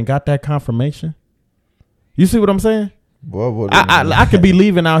never even got that confirmation. You see what I'm saying? boy, I could be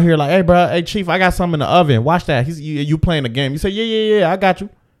leaving out here like, hey bro, hey chief, I got something in the oven. Watch that. You playing the game. You say yeah, I got you.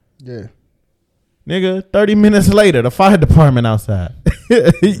 Yeah. Nigga, 30 minutes later, the fire department outside.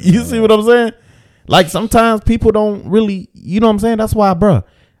 You see what I'm saying? Like sometimes people don't really, you know what I'm saying? That's why, bro,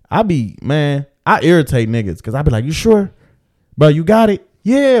 I irritate niggas because I be like, you sure? Bro, you got it?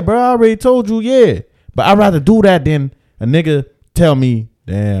 Yeah, bro, I already told you, yeah. But I'd rather do that than a nigga tell me,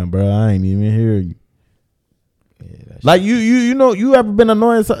 damn, bro, I ain't even hear you. Yeah, Like you ever been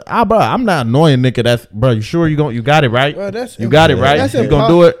annoying? Bro, I'm not annoying, nigga. That's bro. You sure you got it right? Bro, that's You got it right. that's You gonna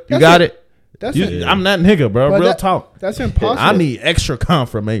do it? You got it? That's I'm that nigga, bro. But Real talk. That's impossible. I need extra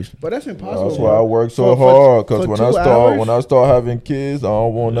confirmation. But that's impossible. That's why I work so For- hard. Because for when 2 I hours? start having kids, I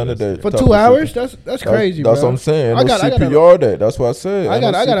don't want none of that. For type 2 of hours, shit. that's crazy, That's bro. what I'm saying. I No gotta- CPR that. That's what I said. I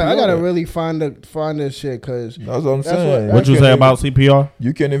gotta that. really find this shit because That's what I'm That's saying. what- What you say about CPR?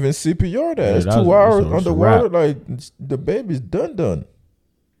 You can't even CPR that. Yeah, It's that's- 2 hours it's a underwater. wrap. Like the baby's done.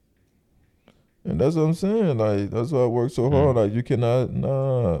 And that's what I'm saying. Like that's why I work so hard. Like you cannot,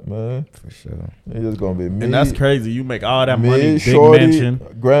 man. for sure. It's just gonna be me. And that's crazy. You make all that me, money, big shorty, mansion.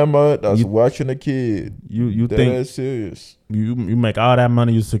 grandma that's You- watching the kid. You That think is serious. you make all that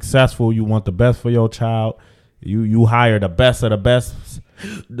money. You successful. You want the best for your child. You hire the best of the best,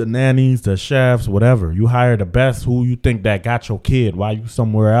 the nannies, the chefs, whatever. You hire the best who you think that got your kid while you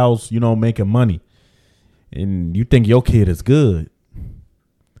somewhere else, making money, and you think your kid is good.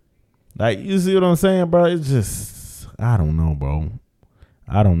 Like, you see what I'm saying, bro? It's just, I don't know, bro.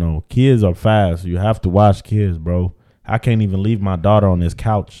 I don't know. Kids are fast. You have to watch kids, bro. I can't even leave my daughter on this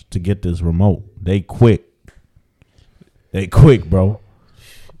couch to get this remote. They quick. Bro.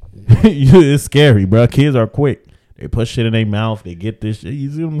 It's scary, bro. Kids are quick. They put shit in their mouth. They get this shit.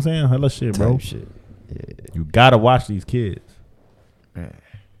 You see what I'm saying? Hella shit, bro. Type shit. Yeah. You gotta watch these kids.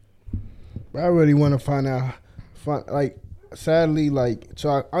 I really want to find out. Sadly,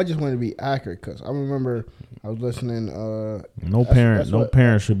 so I just want to be accurate because I remember I was listening. No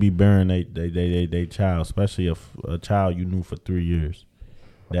parent should be burying they child, especially if a child you knew for 3 years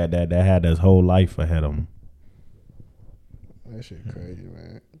that had his whole life ahead of him. That shit crazy,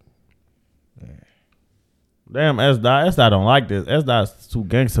 man. Damn, S-Dot don't like this. S-Dot's too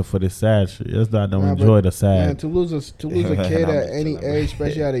gangster for this sad shit. S-Dot don't Nah, enjoy but, the sad. Man, to lose a kid I'm at any chilling, man. age,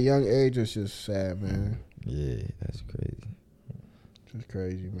 especially at a young age, it's just sad, man. Yeah, that's crazy. It's just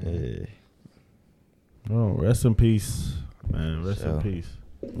crazy, man. Yeah. Oh, rest in peace, man. Rest in peace.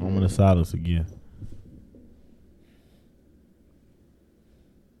 Moment of silence again.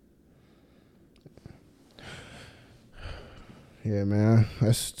 Yeah, man.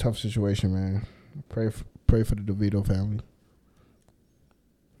 That's a tough situation, man. Pray for the DeVito family.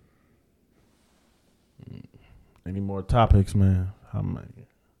 Any more topics, man?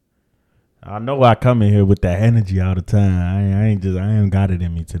 I know I come in here with that energy all the time. I ain't got it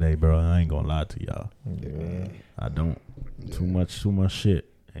in me today, bro. I ain't gonna lie to y'all. Yeah. I don't. Too much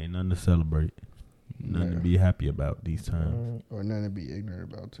shit. Ain't nothing to celebrate. Nothing to be happy about these times. Or nothing to be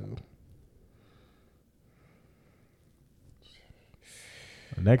ignorant about too.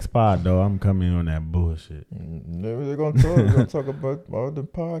 Next pod though, I'm coming on that bullshit. They're gonna talk about all the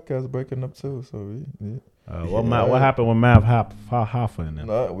podcasts breaking up too. So What happened with Mav Hoffa in that?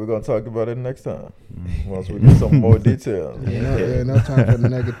 nah, we're gonna talk about it next time once we get some more details. No time for the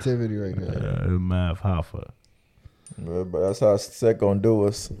negativity right now. Mav Hoffa. But that's how Seth gonna do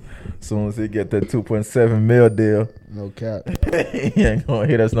us. As soon as he get that 2.7 mil deal, No cap. he ain't gonna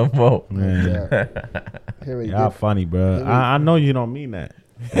hit us no more. Man, Here we y'all go. funny, bro. I know you don't mean that.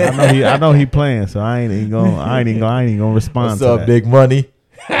 I know he playing, so I ain't even gonna respond What's to up, that. Big Money?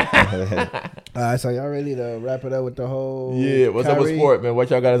 Alright, so y'all ready to wrap it up with the whole Yeah, what's up with Kyrie? sport, man? What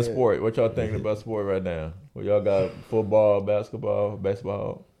y'all got in sport? What y'all thinking about sport right now? What y'all got? Football, basketball,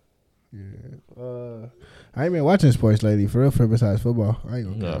 baseball? Yeah. I ain't been watching sports lately, for real, besides football. I ain't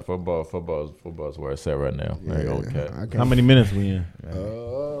gonna Nah, cap. football's where it's at right now. I ain't gonna cap. I can't. How many minutes we in?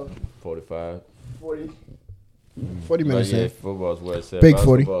 45. 40 minutes But yeah, in. football's where it's at. Big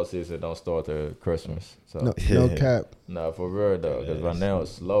 40. Basketball season don't start till Christmas. So No cap. nah, for real though, because right now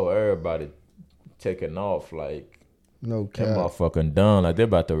it's slow. Everybody taking off like No that cap. motherfucking done. Like they're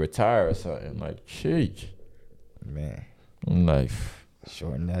about to retire or something. Like, sheesh. Man, I'm like,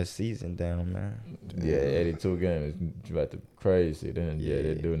 shorten that season down, man. yeah, 82 games. It's about to crazy. Then yeah,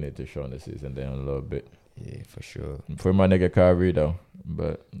 they do need to shorten the season down a little bit. Yeah, for sure. For my nigga Kyrie though,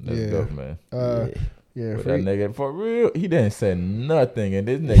 but let's Yeah. go, man. Yeah, But free. that nigga, for real, he didn't say nothing, and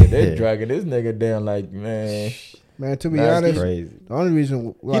this nigga, they're Yeah. dragging this nigga down like, man. Man, to be Nah, honest, Crazy. the only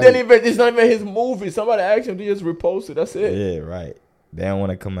reason He didn't even. It's not even his movie. Somebody asked him to just repost it. That's it. Yeah, right. They don't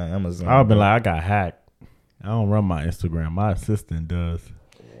want to come on Amazon. I've been like, I got hacked. I don't run my Instagram. My assistant does.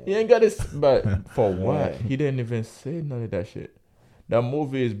 He ain't got his. But for what? He didn't even say none of that shit. That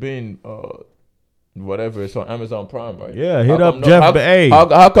movie is being whatever. It's on Amazon Prime, right? Yeah, hit How up come Jeff. How, Hey,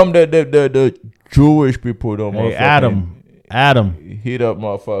 how come the Jewish people don't? hey, motherfucking Adam. hit up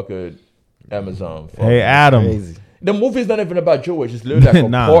motherfucker Amazon. Fuck. Hey, Adam. Crazy. The movie's not even about Jewish. It's literally like a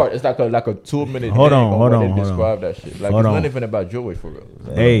Nah. part. It's like a 2 minute. Hold thing on, hold where on, they hold describe that shit. Like Hold it's on. not even about Jewish for real.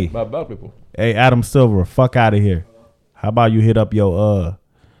 It's Hey. about black people. Hey, Adam Silver. Fuck out of here. How about you hit up your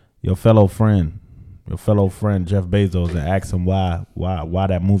fellow friend Jeff Bezos and ask him why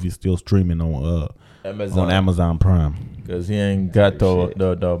that movie's still streaming on Amazon Prime. Because he ain't got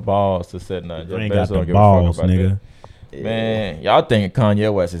the balls to set nothing. You Jeff ain't got Bezos the don't give a fuck balls, about nigga. that. Man, y'all think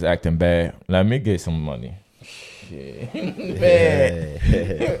Kanye West is acting bad? Let me get some money. Shit.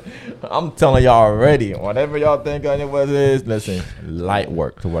 Man, I'm telling y'all already. Whatever y'all think Kanye West is, listen, light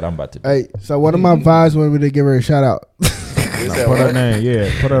work to what I'm about to do. Hey, so one of my vibes wanted me to give her a shout out. You said Put her what? name,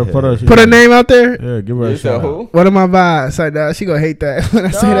 yeah. Put Put her name out there. Yeah, give her You a said shout who? out. One of my vibes. Like, nah, she gonna hate that when I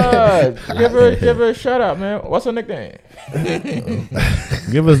say that. Nah, give her a shout out, man. What's her nickname?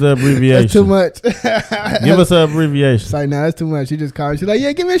 Give us the abbreviation. That's too much. Give us an abbreviation. It's like, nah, that's too much. She just called. She's like,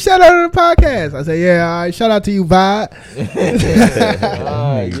 yeah, give me a shout out on the podcast. I say, yeah, all right, shout out to you, Vibe.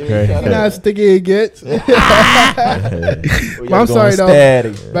 Ah, give me a Okay. shout You know how out. sticky it gets. We Well, I'm going sorry, though.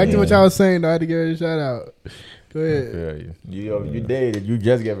 static. Back to what y'all was saying, though. I had to give her a shout out. Go I ahead. feel you dated. You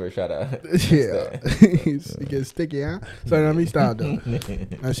just gave her a shout out. Yeah. It gets sticky, huh? So, let me stop, though.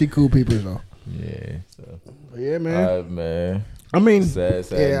 Now, she cool people, though. Yeah. So. But yeah, man. Alright, man. I mean, Sad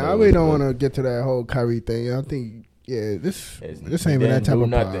yeah, I news, really don't but want to get to that whole Kyrie thing. I think, yeah, this it's- ain't even they that type do of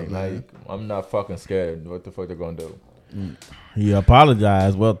nothing. problem, man. Like, I'm not fucking scared. What the fuck they're gonna do? He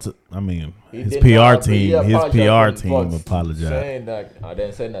apologized. Well, He his did PR not, but he team, his apologized PR for team apologized. saying that I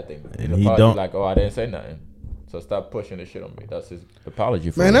didn't say nothing. And He he apologized don't- like, oh, I didn't say nothing. So stop pushing this shit on me. That's his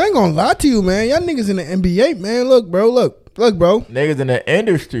apology for Man, it. I ain't gonna lie to you, man. Y'all niggas in the NBA, man. Look, bro. Look, bro. Niggas in the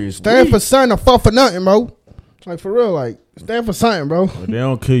industry is Stand weak. for something or fall for nothing, bro. Like, for real, like, stand for something, bro. But they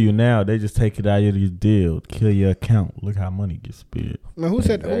don't kill you now. They just take it out of your deal. Kill your account. Look how money gets spent. Man, who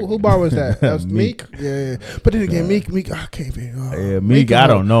said, Exactly. who bar was that? That was Meek. Meek? Yeah. But then again, Meek, I can't be. Yeah, Meek, I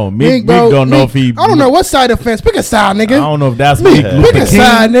don't know. Meek, Meek bro, don't know Meek, if he. I don't know what side of the fence. Pick a side, I nigga. don't know if that's Meek, Meek. pick Luther a King.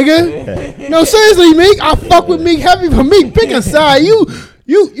 side, nigga. No, seriously, Meek. I fuck with Meek heavy for Meek. Pick a side.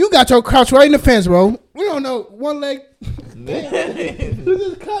 You got your crouch right in the fence, bro. We don't know. One leg. You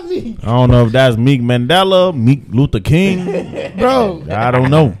just cut me. I don't know if that's Meek Mandela, Meek Luther King. Bro, I don't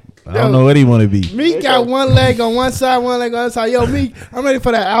know. I don't know what he want to be. Meek got one leg on one side, one leg on the other side. Yo, Meek, I'm ready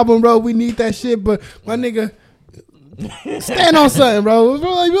for that album, bro. We need that shit, but my nigga, stand on something, bro.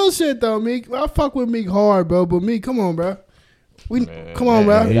 Like real shit though, Meek. I fuck with Meek hard, bro. But Meek, come on, bro. Come on,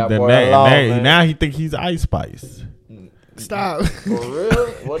 bro. That He- boy now, alone, now- man. now he think he's Ice Spice. Stop. For real?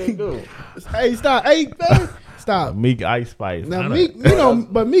 What he do? Hey, stop. Hey, man. Stop. Meek Ice Spice. Now I Meek, you know,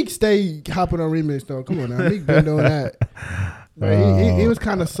 but Meek stay hopping on remix though. Come on now, Meek been doing that. But he was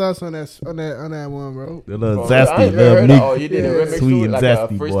kind of sus on that one, bro. The little I zesty, ain't little heard it. Meek, Oh, you did a remix sweet to it, and like a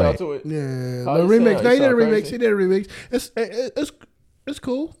zesty freestyle boy. to it. Yeah, How the you remix. sound? No, You he did a sound remix. crazy? He did a remix. It's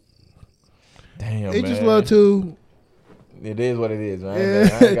cool. Damn, He man. just love to. It is what it is, man. Yeah.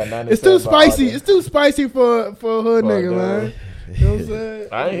 I ain't got nothing to It's say too about all spicy. that. It's too spicy for a hood Fuck nigga, that. man. You know what I'm saying?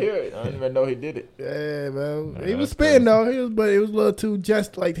 I ain't hear it. I didn't even know he did it. Yeah, man. Yeah, He was that's spitting crazy. though. But it was a little too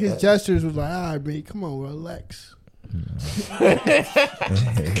like his gestures was like, all right, B, come on, relax.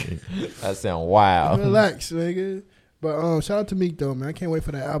 That sound wild. Relax, nigga. But shout out to Meek though, man. I can't wait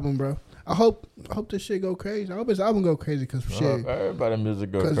for that album, bro. I hope this shit go crazy. I hope his album go crazy because shit. Everybody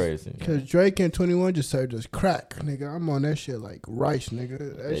music go crazy. Cause Drake and 21 just served us crack, nigga. I'm on that shit like rice,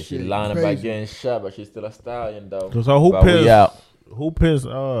 nigga. That Yeah, she shit lying about crazy. getting shot, but she's still a stallion though. So who But we pissed? out. Who pissed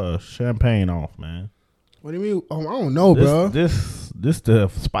Champagne off, man? What do you mean? Oh, I don't know, bro. This the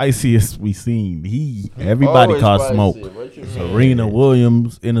spiciest we seen. Everybody Always caught spicy. smoke. What you mean? Serena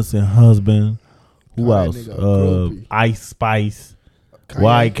Williams, innocent husband. Who That else? nigga groupie. Ice Spice,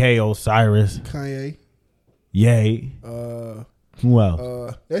 Kanye. YK Osiris, Kanye. Yay. Who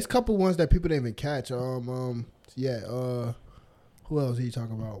else? There's a couple ones that people didn't even catch. Who else he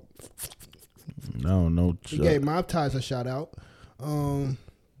talking about? No. He gave Mob Ties a shout out.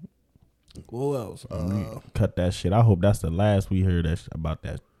 Who else? Cut that shit. I hope that's the last we heard about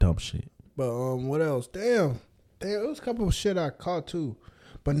that dumb shit. But what else? Damn, it was a couple of shit I caught too.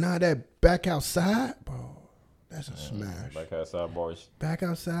 But now that Back Outside, bro, that's a smash. Like outside boys. Back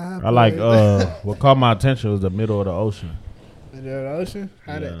Outside. I like boy. what caught my attention was the middle of the ocean. The ocean.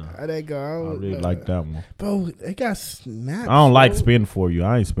 How Yeah. that go? I really like that one. Bro, they got snaps. I don't like bro. spinning for you.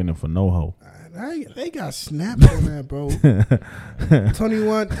 I ain't spinning for no hoe. They got snaps on that, bro.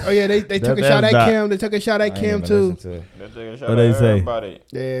 21. Oh yeah, they took a shot at that's Kim. They took a shot at Kim too. What they say?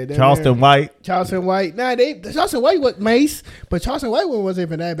 Yeah, that Charleston man. White. Charleston White. Nah, Charleston White was Mace, but Charleston White one wasn't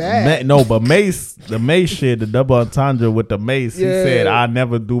even that bad. No, but Mace, the Mace shit, the double entendre with the Mace. He Yeah. said, "I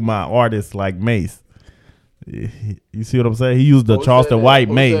never do my artists like Mace." You see what I'm saying? He used the Who Charleston said that? White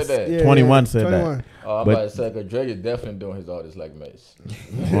Who Mace. said that? 21 said 21. that. Oh, I'm But- about to say, because Drake is definitely doing his artists like Mace.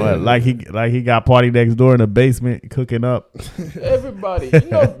 What, like he got Party Next Door in the basement cooking up. Everybody, you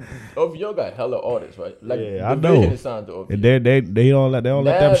know, OVO got hella artists, right? Like, Yeah, I The know. Vision is signed to OVO. And they don't let them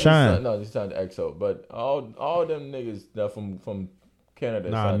Nav is shine. signed- No, they signed to EXO, but all them niggas that from Canada.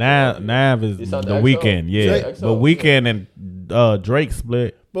 Nah, signed to Nav OVO. Nav He is signed to the EXO. Weekend, yeah. Drake, But EXO, Weekend and Drake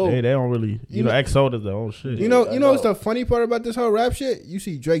split. Bro, They don't really. You know, EXO does their own shit. You know I what's know. the funny part about this whole rap shit? You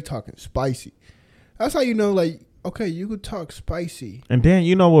see Drake talking spicy. That's how you know, like, okay, you could talk spicy And then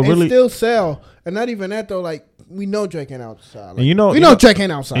you know what and really. still sell. And not even that though, like, we know Drake ain't outside. Like, And you know- we you know know- Drake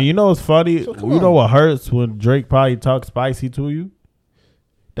ain't outside. And you know what's funny? So come You know on. what hurts when Drake probably talks spicy to you?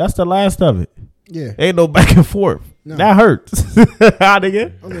 That's the last of it. yeah. Ain't no back and forth. No. That hurts. How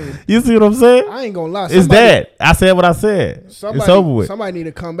nigga? I mean, You see what I'm saying? I ain't gonna lie. It's dead. I said what I said. It's over with. Somebody need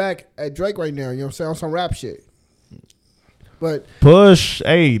to come back at Drake right now, you know what I'm saying, on some rap shit. But Push,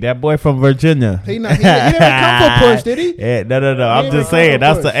 hey, that boy from Virginia. he didn't come for Push, did he? Yeah, no. He I'm didn't just come saying. for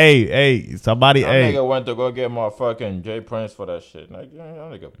That's the Push. hey. Somebody, That hey. nigga went to go get motherfucking Jay Prince for that shit. Like, that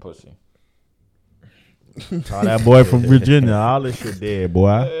nigga pussy. Oh, that boy from Virginia. All this shit dead, boy.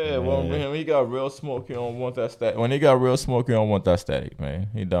 Yeah, well, when he got real smoke, he don't want that static. When he got real smoke, he don't want that static, man.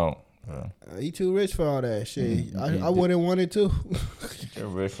 He don't. He too rich for all that shit. I wouldn't want it too. You're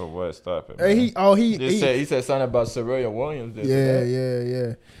rich for what? Stop it. Hey, Man. he He said something about Serena Williams. This and Yeah.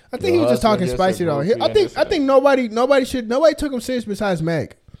 that. I think he was just talking spicy though. I think nobody took him serious besides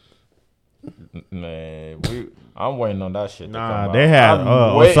Meg. Man, I'm waiting on that shit. To come Nah, out. they had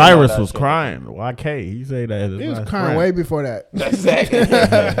I'm waiting on Osiris that was shit. crying. YK, he say that. He was crying way before that. Exactly.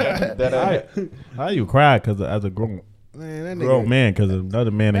 That ain't- How you cry? Because as a grown Man, that grown nigga, man, because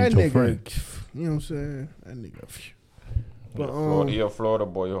another man that ain't your nigga, friend. you know what I'm saying? That nigga. But He a Florida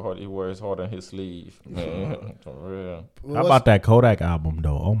boy. He wears heart on his sleeve. Man, for real. How about that Kodak album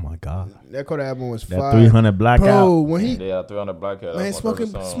though? Oh my god, that Kodak album was that fire. 300 blackout. Bro, when he Yeah, 300 Blackhead. man That's my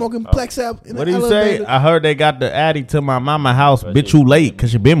favorite smoking song. Plex out in What the do you say? elevator. I heard they got the Addy to my mama house. But Bitch, she- you late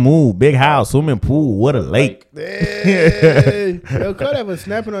because you been moved. Big house, swimming pool, what a lake. Yeah. Yo, Kodak was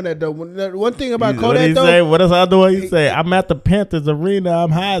snapping on that though. One thing about What did Kodak he though, say? What else I do? He say, I'm at the Panthers arena.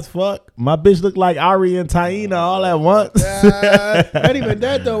 I'm high as fuck. My bitch look like Ari and Taina all at once. not even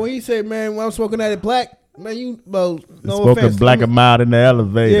that though. When he said, "Man, when I'm smoking at it black, man, you no Smoking offense, black and mild in the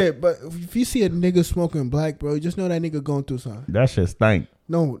elevator. yeah, but if you see a nigga smoking black, bro, just know that nigga going through something. That shit stank.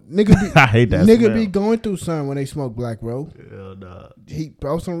 No, nigga be I hate that nigga smell. be going through something when they smoke black, bro. Hell nah.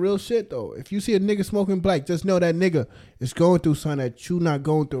 Bro, some real shit though. If you see a nigga smoking black, just know that nigga is going through something that you not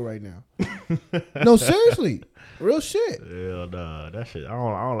going through right now. No, seriously, real shit. Hell nah. That shit. I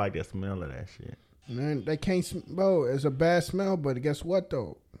don't like the smell of that shit. Man, they can't, bro. It's a bad smell, but guess what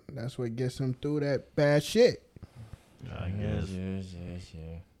though? That's what gets them through that bad shit. I guess.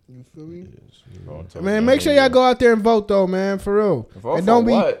 You feel me? Yes. Man, make sure y'all go out there and vote though, man, for real. Vote and don't for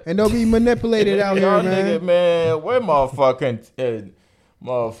be what? and don't be manipulated out here, Y'all man. nigga, man, where motherfucking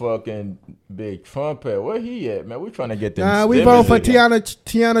Big Trump at? Where he at, man? We trying to get them. Nah, we vote for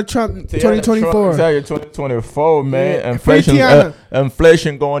Tiana Trump 2024. 2024, man. Yeah, Inflation, free Tiana.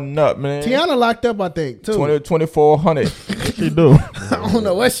 Inflation going up, man. Tiana locked up, I think, too. 2400. She do. I don't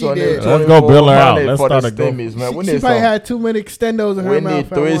know what she did. Let's go bill her out. 2400 Let's for the start a go. stimmies, man. We She need probably some. had too many extendos in her We mouth. need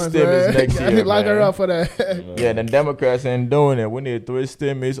 3 stimmies next year, Lock her man. up for that. Yeah, the Democrats ain't doing it. We need 3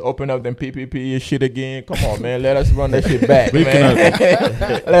 stimmies. Open up them PPP and shit again. Come on, man. Let us run that shit back, man.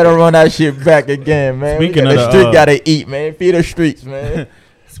 Let her run that shit back again, man. Speaking of the the, street gotta eat, man. Feed the streets, man.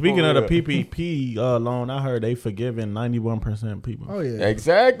 Speaking For of the real. PPP loan, I heard they forgiving 91% people. Oh, yeah.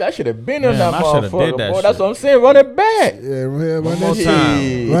 Exact. That should have been in Man, that I shoulda motherfucker, did that boy. That's shit. what I'm saying. Run it back. Yeah, run One that more shit.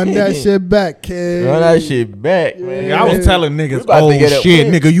 time. Run that shit back, kid. Run that shit back, man. Nigga, I was telling We niggas, about to oh get it.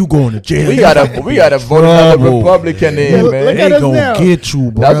 shit, We- nigga, you going to jail. We You gotta about to be vote in another trouble. Republican Yeah, in, look man. at They us gonna now. get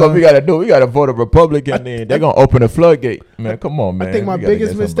you, bro. That's what we gotta do. We gotta vote a Republican in. They're gonna open the floodgate, man. Come on, man. I think my We gotta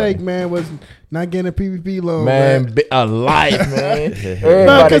biggest get somebody. mistake, man, was not getting a PPP loan, Man, a life, man.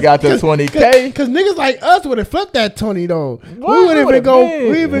 Everybody got the 20K. Cause niggas like us would have flipped that 20 though. What? We wouldn't even go.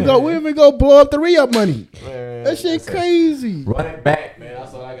 Been? We even go blow up the re-up money. Man, That shit crazy. Run it back, man.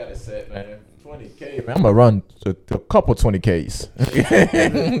 That's all I gotta say, man. 20K, man. I'm gonna run to a couple 20Ks.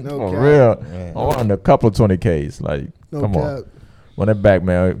 No For cap. real. Man. I run a couple 20Ks. Like, No come on. cap. Run it back,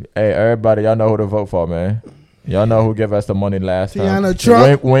 man. Hey, everybody, y'all know who to vote for, man. Y'all know who gave us the money last time. Tiana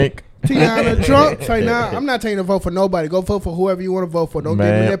Trump. Wink, wink. Tiana Trump. Say nah, I'm not telling you to vote for nobody. Go vote for whoever you want to vote for. Don't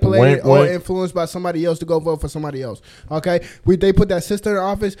Man, get manipulated wink, or wink. influenced by somebody else to go vote for somebody else. Okay, they put that sister in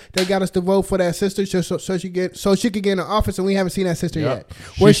office. They got us to vote for that sister so she could get in the office, and we haven't seen that sister Yep. yet.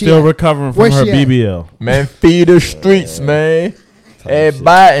 She's still at? recovering from Where her she at? BBL. Man, feed the streets, man. Hey,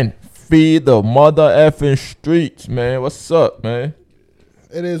 Biden, feed the mother effing streets, man. What's up, man?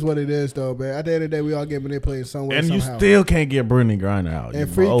 It is what it is, though, man. At the end of the day, we all get manipulated some way, And you somehow. still can't get Brittany Griner out. And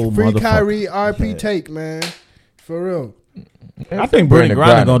you free old free motherfucker. Kyrie RP take, man. For real. I think Brittany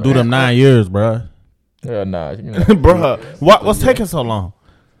Griner gonna do them 9 years, bruh. Hell nah. Bruh, what's taking so long?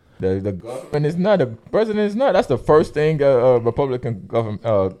 The government is not. The president is not. That's the first thing a Republican government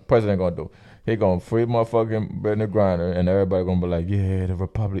president gonna do. He gonna free motherfucking Brittany Griner, and everybody gonna be like, yeah,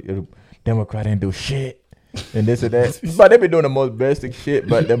 the Democrat ain't do shit, and this and that. But they be doing the most basic shit.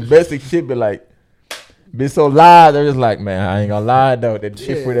 But the basic shit be like, be so loud. They're just like, man, I ain't gonna lie though. That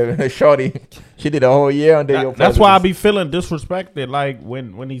shit for the shorty, she did a whole year under your. That's why I be feeling disrespected. Like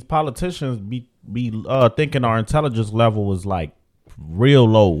when these politicians be thinking our intelligence level is like real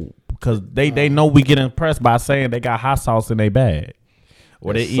low because they know we get impressed by saying they got hot sauce in their bag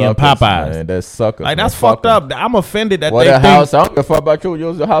or they eating Popeyes. Man, that's suckers. Like man. that's Fuck fucked up. I'm offended that What they the think. house? I don't give a fuck about you.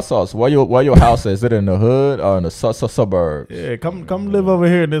 Use the hot sauce. Where your house is? Is it in the hood or in the suburb? Yeah, come live over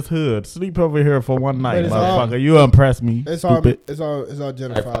here in this hood. Sleep over here for one night, But it's all- motherfucker. You impress me. It's all Stupid.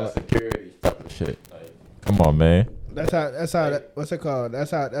 gentrified. Security type of shit. Like, come on, man. That's how what's it called?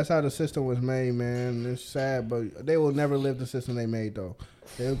 That's how the system was made, man. It's sad, but they will never live the system they made though.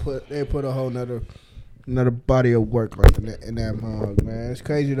 They put a whole nother body of work like in that mug, man. It's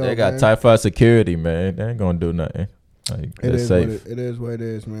crazy though. They got man. type security, man. They ain't gonna do nothing. Like, It it's is safe. it is what it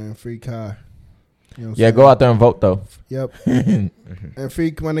is, man. Free Kai. You know what I'm Yeah, saying? go out there and vote though. Yep. And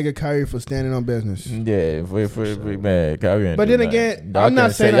free my nigga Kyrie for standing on business. Yeah, man, Kyrie ain't But do then nothing. again, Y'all I'm not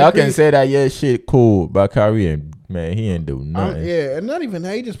can saying y'all I can agree- say that shit cool, but Kyrie ain't, man, he ain't do nothing. Yeah, and not even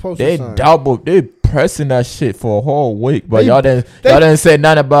that. He just posted They something. they pressing that shit for a whole week, but They- y'all didn't say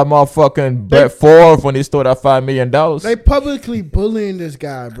nothing about motherfucking Brett Favre when he stole that $5 million. They publicly bullying this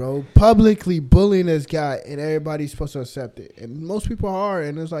guy, bro. Publicly bullying this guy, and everybody's supposed to accept it. And most people are,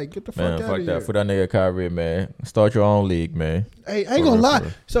 and it's like, get the Man, fuck out fuck of that here. for that nigga Kyrie, man. Start your own league, man. Hey, I ain't For gonna real, lie. for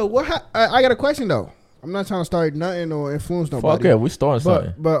real. So what? I got a question though. I'm not trying to start nothing or influence nobody. Fuck yeah, we starting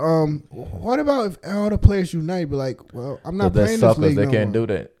something. But what about if all the players unite? Be like, well, I'm not But they're playing this suckers. league They no can't more.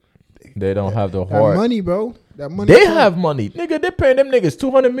 do that. They don't have the That heart. money, bro. That money. They have money, nigga. They paying them niggas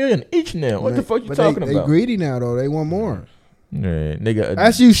 $200 million each now. What the Man, fuck you but talking they about? greedy now though. They want more. Yeah, nigga.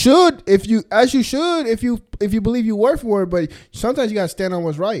 As you should, if you believe you worth for it. But sometimes you gotta stand on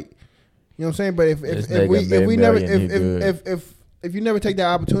what's right. You know what I'm saying? But This if nigga we made never million, he good. if you never take that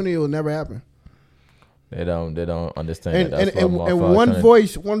opportunity, it will never happen. They don't understand And that. and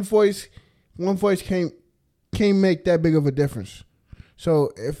one voice can't make that big of a difference.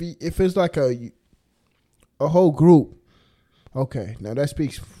 So if it's like a whole group, okay, now that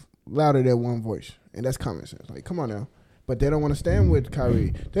speaks louder than one voice, and that's common sense. Like, come on now, but they don't want to stand with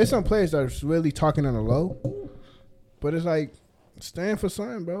Kyrie. There's some players that are really talking on the low, but it's like stand for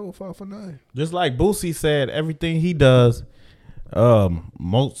something, bro. Fall for nothing. Just like Boosie said, everything he does,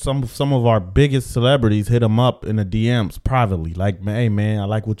 some of our biggest celebrities hit him up in the DMs privately, like, hey man, I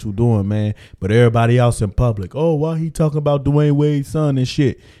like what you doing, man. But everybody else in public, oh, why he talking about Dwayne Wade's son and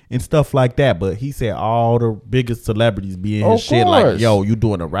shit and stuff like that. But he said all the biggest celebrities be in his shit, like, yo, you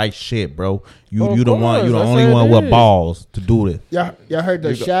doing the right shit, bro. You the only one with balls to do this. Y'all heard the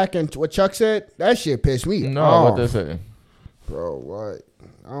Shaq and what Chuck said? That shit pissed me off. What they say? Bro, what?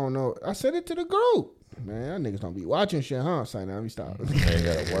 I don't know. I said it to the group. Man, y'all niggas don't be watching shit, huh? Say now, let me stop. Ain't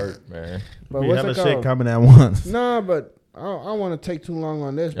gotta work, man. But We what's have it a called? shit coming at once. Nah, but I don't want to take too long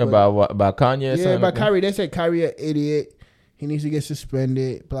on this. But About what? About Kanye? yeah, about Kyrie. They said Kyrie an idiot. He needs to get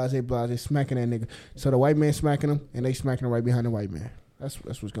suspended. Blase, smacking that nigga. So the white man smacking him, and they smacking him right behind the white man. That's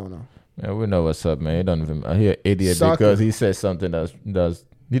what's going on. Man, we know what's up, man. He don't even. He an idiot Sucker. because he said something does.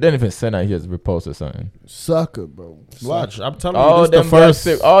 He didn't even say that. He just reposted something. Sucker, bro. Watch, I'm telling you, this the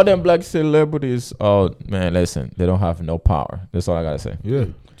first. All them black celebrities. Oh man, listen, they don't have no power. That's all I gotta say. Yeah.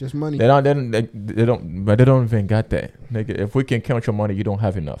 Just money. They don't. But they don't even got that. Nigga, if we can count your money, you don't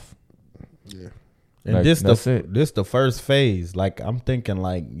have enough. Yeah. And Like, this the first phase. Like, I'm thinking,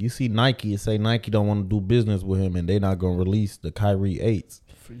 like, you see Nike and say Nike don't want to do business with him and they not gonna release the Kyrie 8s.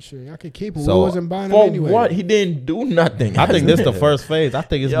 For sure. Y'all can keep him. So, We wasn't buying him For anyway. what? He didn't do nothing. I think this the first phase. I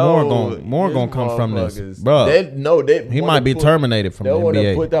think it's more gonna come from this, bro. He might be terminated from They the want to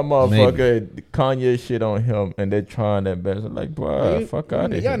NBA. put that Maybe. motherfucker Kanye shit on him, and they're trying their best. Like, bro, fuck out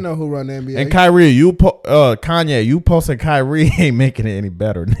of Y'all here. know who run the NBA. And Kyrie, Kanye, you posting Kyrie ain't making it any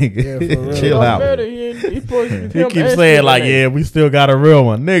better, nigga. Yeah, for real. Chill out. He keeps saying like, yeah, we still got a real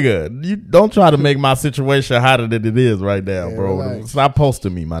one, nigga. You don't try to make my situation hotter than it is right now, Yeah, bro. relax. Stop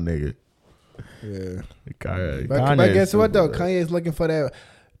posting me, my nigga. Yeah. Kanye, But guess what though? Kanye's looking for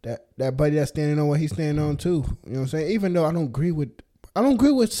that buddy that's standing on what he's standing on too. You know what I'm saying? Even though I don't agree with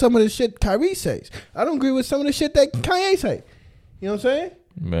some of the shit Kyrie says. I don't agree with some of the shit that Kanye say. You know what I'm saying?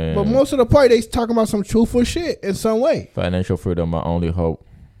 Man, But most of the part they talking about some truthful shit in some way. financial freedom, my only hope.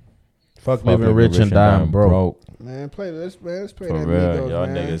 fuck living rich and dying broke. Man, let's play For that real, Migos, y'all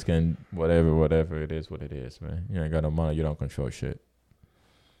man. niggas can whatever it is, what it is, man. You ain't got no money, you don't control shit.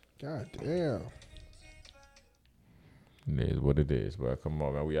 God damn. It is what it is, bro. Come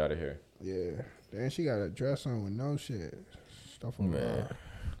on, man. We out of here. Yeah. Damn, she got a dress on with no shit. Stuff on Man. her.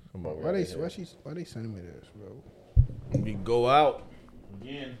 Come on. Why they sending me this, bro? We go out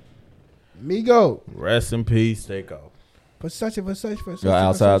again. Migo. Rest in peace. Take off. Versace. Y'all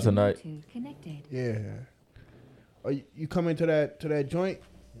outside tonight? Bluetooth connected. Yeah. Oh, you coming to that joint?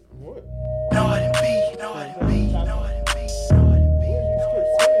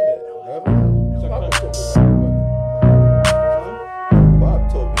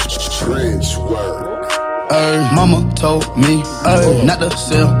 Trench work. Mama told me not to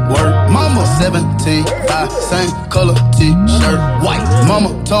sell word. Mama 17, 5, same color t-shirt, white. Mama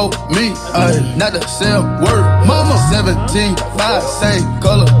told me not to sell word. Mama 17, 5, same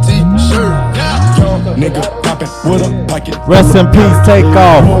color t-shirt. Young nigga poppin' with a pocket. Rest in peace. Take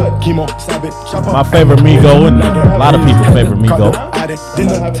off. My favorite Migo, and a lot of people's favorite Migo. Then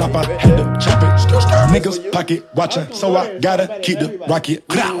the top I had to chop it. Niggas pocket watchin', so I gotta keep the rocket.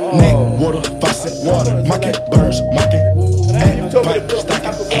 Neck water, faucet water, market birds, market. And pipe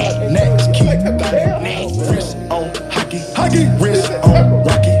stocking. Next keep wrist on hockey, wrist on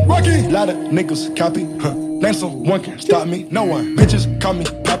rocky. Lot of niggas copy, Name someone can stop me, no one. Bitches call me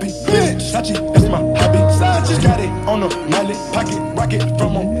Poppy, bitch. Sachi, that's my hobby. Sachi got it on the mallet, pocket rocket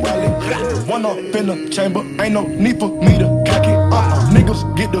from O'Reilly. One up in the chamber, ain't no need for me to cock it.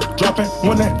 Niggas get the dropping when that